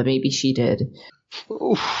anything, but maybe she did.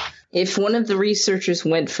 Oof. If one of the researchers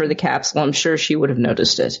went for the capsule, I'm sure she would have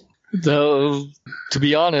noticed it. Though, to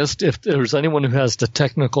be honest, if there's anyone who has the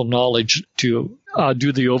technical knowledge to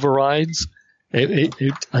do the overrides, a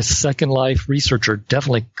Second Life researcher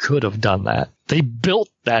definitely could have done that. They built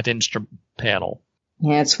that instrument panel.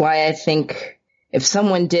 Yeah, that's why I think if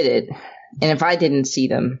someone did it, and if I didn't see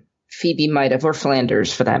them, Phoebe might have, or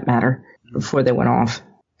Flanders for that matter, before they went off.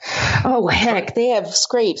 Oh, heck, they have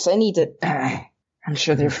scrapes. I need to... I'm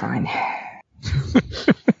sure they're fine.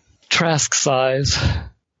 Trask sighs.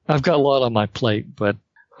 I've got a lot on my plate, but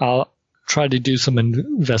I'll try to do some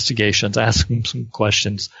investigations, ask him some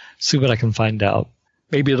questions, see what I can find out.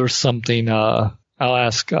 Maybe there's something, I'll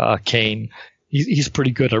ask Kane. He's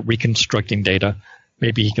pretty good at reconstructing data.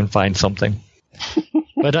 Maybe he can find something.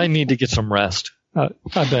 But I need to get some rest.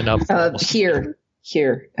 I've been up. Here.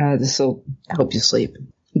 This will help you sleep.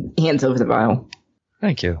 Hands over the vial.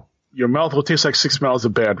 Thank you. Your mouth will taste like 6 miles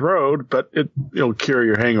of bad road, but it'll cure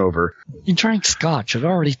your hangover. You drank scotch. It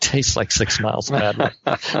already tastes like 6 miles of bad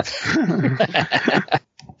road.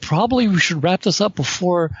 Probably we should wrap this up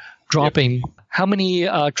before dropping. Yep. How many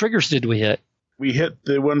triggers did we hit? We hit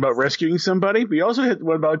the one about rescuing somebody. We also hit the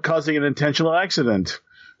one about causing an intentional accident.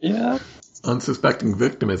 Yeah. Unsuspecting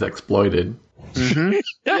victim is exploited. Mm-hmm.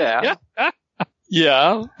 Yeah.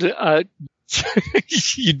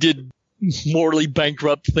 You did morally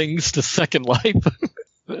bankrupt things to Second Life.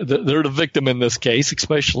 They're the victim in this case,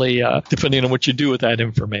 especially depending on what you do with that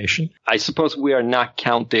information. I suppose we are not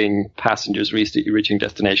counting passengers reaching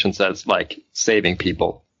destinations as like saving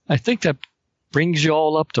people. I think that brings you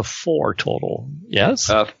all up to 4 total. Yes?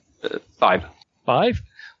 5. 5?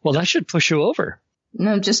 Well, that should push you over.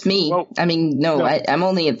 No, just me. Well, no. I'm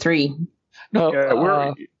only at 3.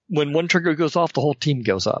 No, when one trigger goes off, the whole team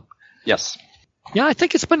goes up. Yes. Yeah, I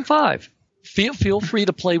think it's been 5. Feel free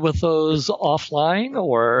to play with those offline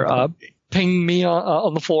or ping me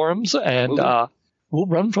on the forums, and we'll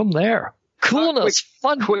run from there. Coolness,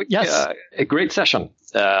 fun. Yes. A great session.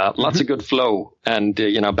 Lots of good flow and,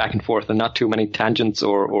 back and forth and not too many tangents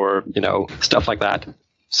or stuff like that.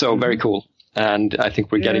 So very cool. And I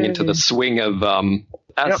think we're getting into the swing of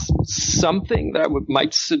something that I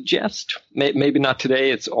might suggest. Maybe not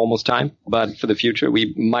today. It's almost time. But for the future,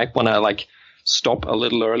 we might want to stop a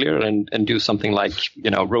little earlier and do something like,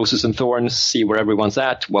 Roses and Thorns, see where everyone's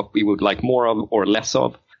at, what we would like more of or less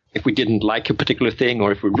of. If we didn't like a particular thing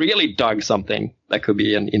or if we really dug something, that could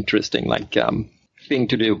be an interesting thing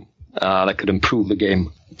to do that could improve the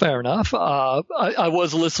game. Fair enough. I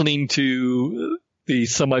was listening to the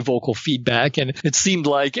semi-vocal feedback, and it seemed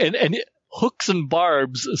like, and hooks and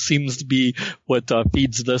barbs seems to be what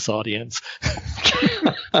feeds this audience.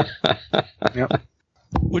 Yep.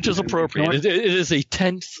 Which is appropriate. It is a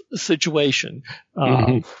tense situation.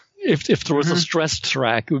 If there was a stress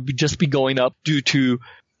track, it would just be going up due to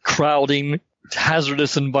crowding,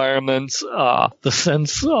 hazardous environments, the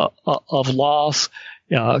sense of loss.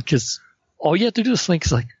 Because all you have to do is think,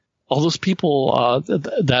 all those people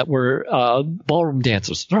that were ballroom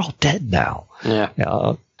dancers, they're all dead now.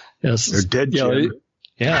 Yeah. Yes, they're dead, Jim.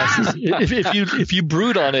 If you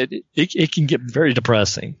brood on it, it can get very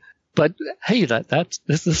depressing. But hey,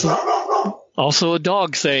 this is Also a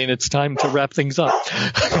dog saying it's time to wrap things up.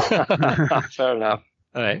 Fair enough.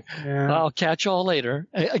 All right. Yeah. Well, I'll catch y'all later.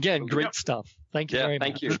 Again, great stuff. Thank you very much.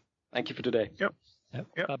 Thank you. Thank you for today. Yep.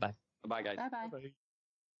 Bye-bye. Bye, guys. Bye-bye.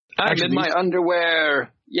 I'm in my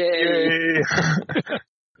underwear. Yay!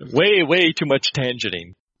 Yay. Way too much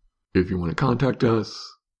tangenting. If you want to contact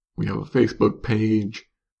us, we have a Facebook page.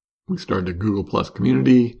 We started a Google Plus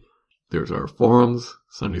community. There's our forums,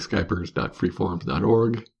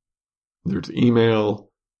 sundayskypers.freeforums.org. There's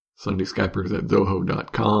email,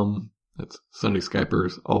 sundayskypers@zoho.com. That's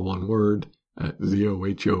sundayskypers, all one word,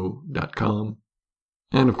 @zoho.com.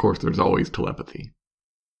 And of course, there's always telepathy.